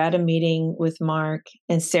well. We were at a meeting with Mark,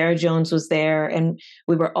 and Sarah Jones was there, and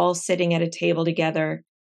we were all sitting at a table together.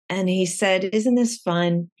 And he said, "Isn't this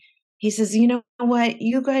fun?" He says, "You know what?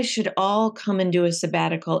 You guys should all come and do a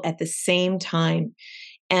sabbatical at the same time."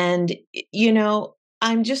 And,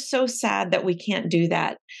 I'm just so sad that we can't do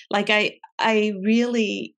that. I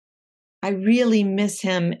really miss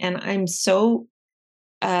him, and I'm so,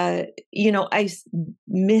 I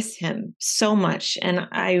miss him so much, and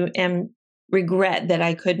I regret that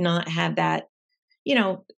I could not have that,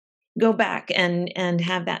 go back and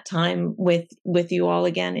have that time with you all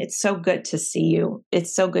again. It's so good to see you.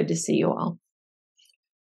 It's so good to see you all.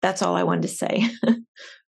 That's all I wanted to say.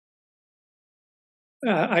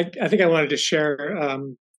 I think I wanted to share.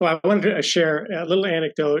 I wanted to share a little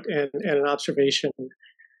anecdote and an observation.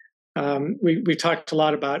 We talked a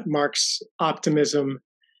lot about Mark's optimism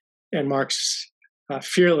and Mark's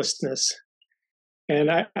fearlessness, and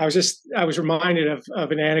I was reminded of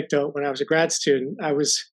an anecdote when I was a grad student. I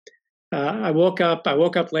woke up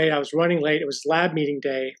late. I was running late. It was lab meeting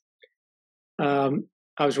day. I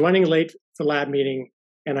was running late for lab meeting,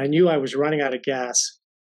 and I knew I was running out of gas,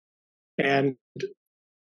 and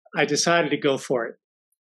I decided to go for it.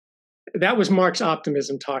 That was Mark's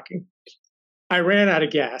optimism talking. I ran out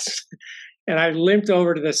of gas, and I limped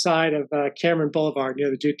over to the side of Cameron Boulevard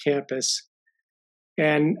near the Duke campus,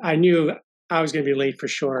 and I knew I was going to be late for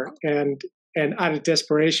sure. And out of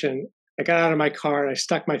desperation, I got out of my car and I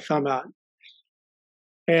stuck my thumb out.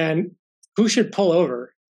 And who should pull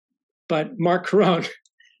over but Mark Carone?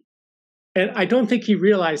 And I don't think he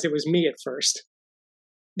realized it was me at first.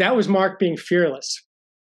 That was Mark being fearless.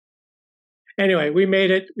 Anyway, we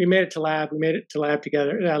made it to lab. We made it to lab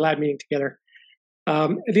together, lab meeting together.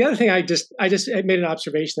 The other thing, I just made an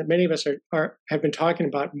observation that many of us have been talking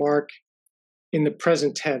about Mark in the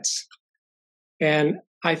present tense, and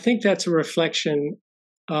I think that's a reflection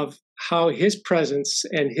of how his presence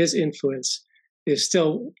and his influence is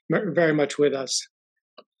still very much with us.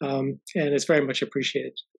 And it's very much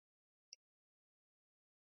appreciated.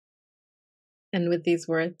 And with these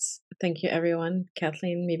words, thank you, everyone.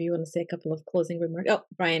 Kathleen, maybe you want to say a couple of closing remarks. Oh,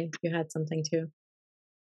 Brian, you had something too.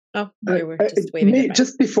 Oh, we were just waiting.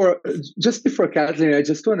 Just before Kathleen, I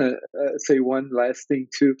just want to say one last thing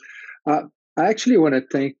too. I actually want to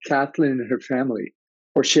thank Kathleen and her family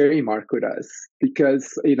for sharing Mark with us,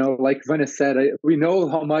 because like Vanessa said, we know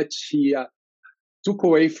how much she took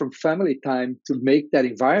away from family time to make that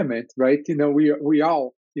environment, right? We're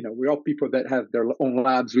all people that have their own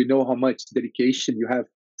labs. We know how much dedication you have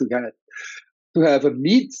to have a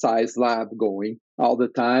mid-sized lab going all the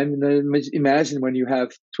time. And imagine when you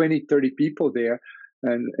have 20, 30 people there,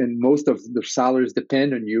 and most of the salaries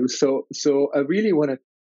depend on you. So I really want to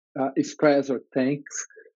express our thanks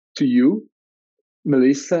to you,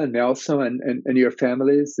 Melissa and Nelson, and your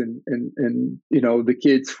families, and the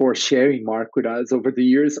kids, for sharing Mark with us over the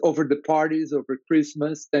years, over the parties, over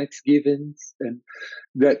Christmas, Thanksgivings, and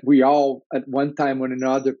that we all at one time or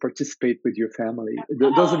another participate with your family.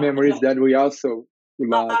 Those are memories that we also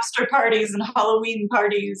love. Lobster parties and Halloween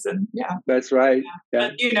parties, and yeah, that's right.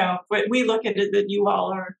 Yeah. But we look at it that you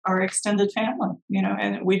all are our extended family,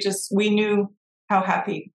 and we knew how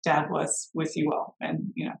happy Dad was with you all,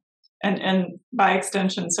 and and by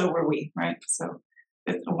extension, so were we, right? So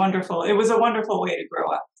it was a wonderful way to grow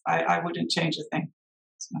up. I wouldn't change a thing.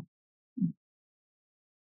 So.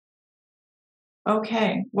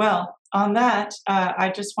 Okay, well, on that,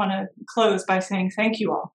 I just want to close by saying thank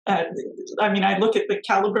you all. I look at the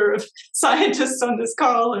caliber of scientists on this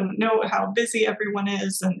call and know how busy everyone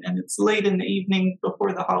is, and it's late in the evening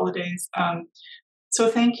before the holidays. So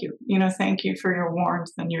thank you. Thank you for your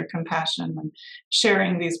warmth and your compassion and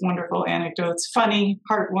sharing these wonderful anecdotes, funny,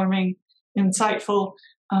 heartwarming, insightful.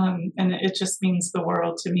 And it just means the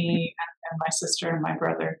world to me and my sister and my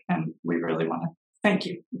brother. And we really want to thank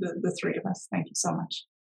you, the three of us. Thank you so much.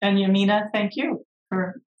 And Yamina, thank you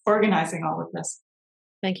for organizing all of this.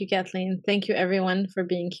 Thank you, Kathleen. Thank you, everyone, for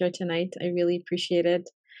being here tonight. I really appreciate it.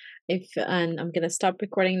 And I'm going to stop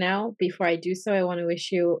recording now. Before I do so, I want to wish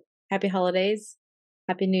you happy holidays.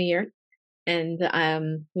 Happy New Year, and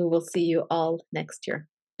we will see you all next year.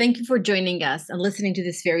 Thank you for joining us and listening to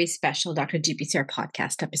this very special Dr. GPCR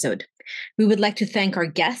podcast episode. We would like to thank our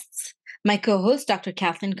guests, my co-host, Dr.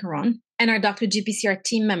 Kathleen Caron, and our Dr. GPCR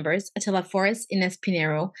team members, Attila Forrest, Ines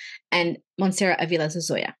Pinero, and Montserrat Avila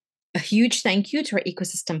Zozoya. A huge thank you to our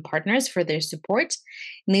ecosystem partners for their support,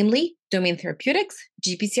 namely Domain Therapeutics,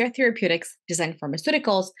 GPCR Therapeutics, Design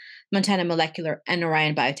Pharmaceuticals, Montana Molecular, and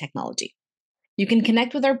Orion Biotechnology. You can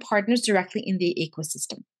connect with our partners directly in the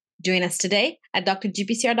ecosystem. Join us today at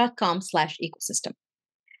drgpcr.com/ecosystem.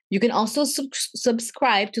 You can also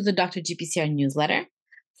subscribe to the Dr. GPCR newsletter.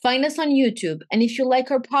 Find us on YouTube. And if you like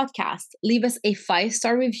our podcast, leave us a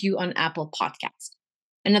 5-star review on Apple Podcasts.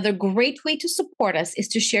 Another great way to support us is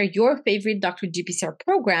to share your favorite Dr. GPCR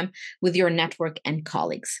program with your network and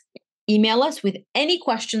colleagues. Email us with any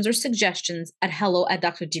questions or suggestions at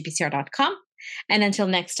hello@drgpcr.com. And until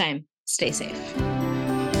next time, stay safe.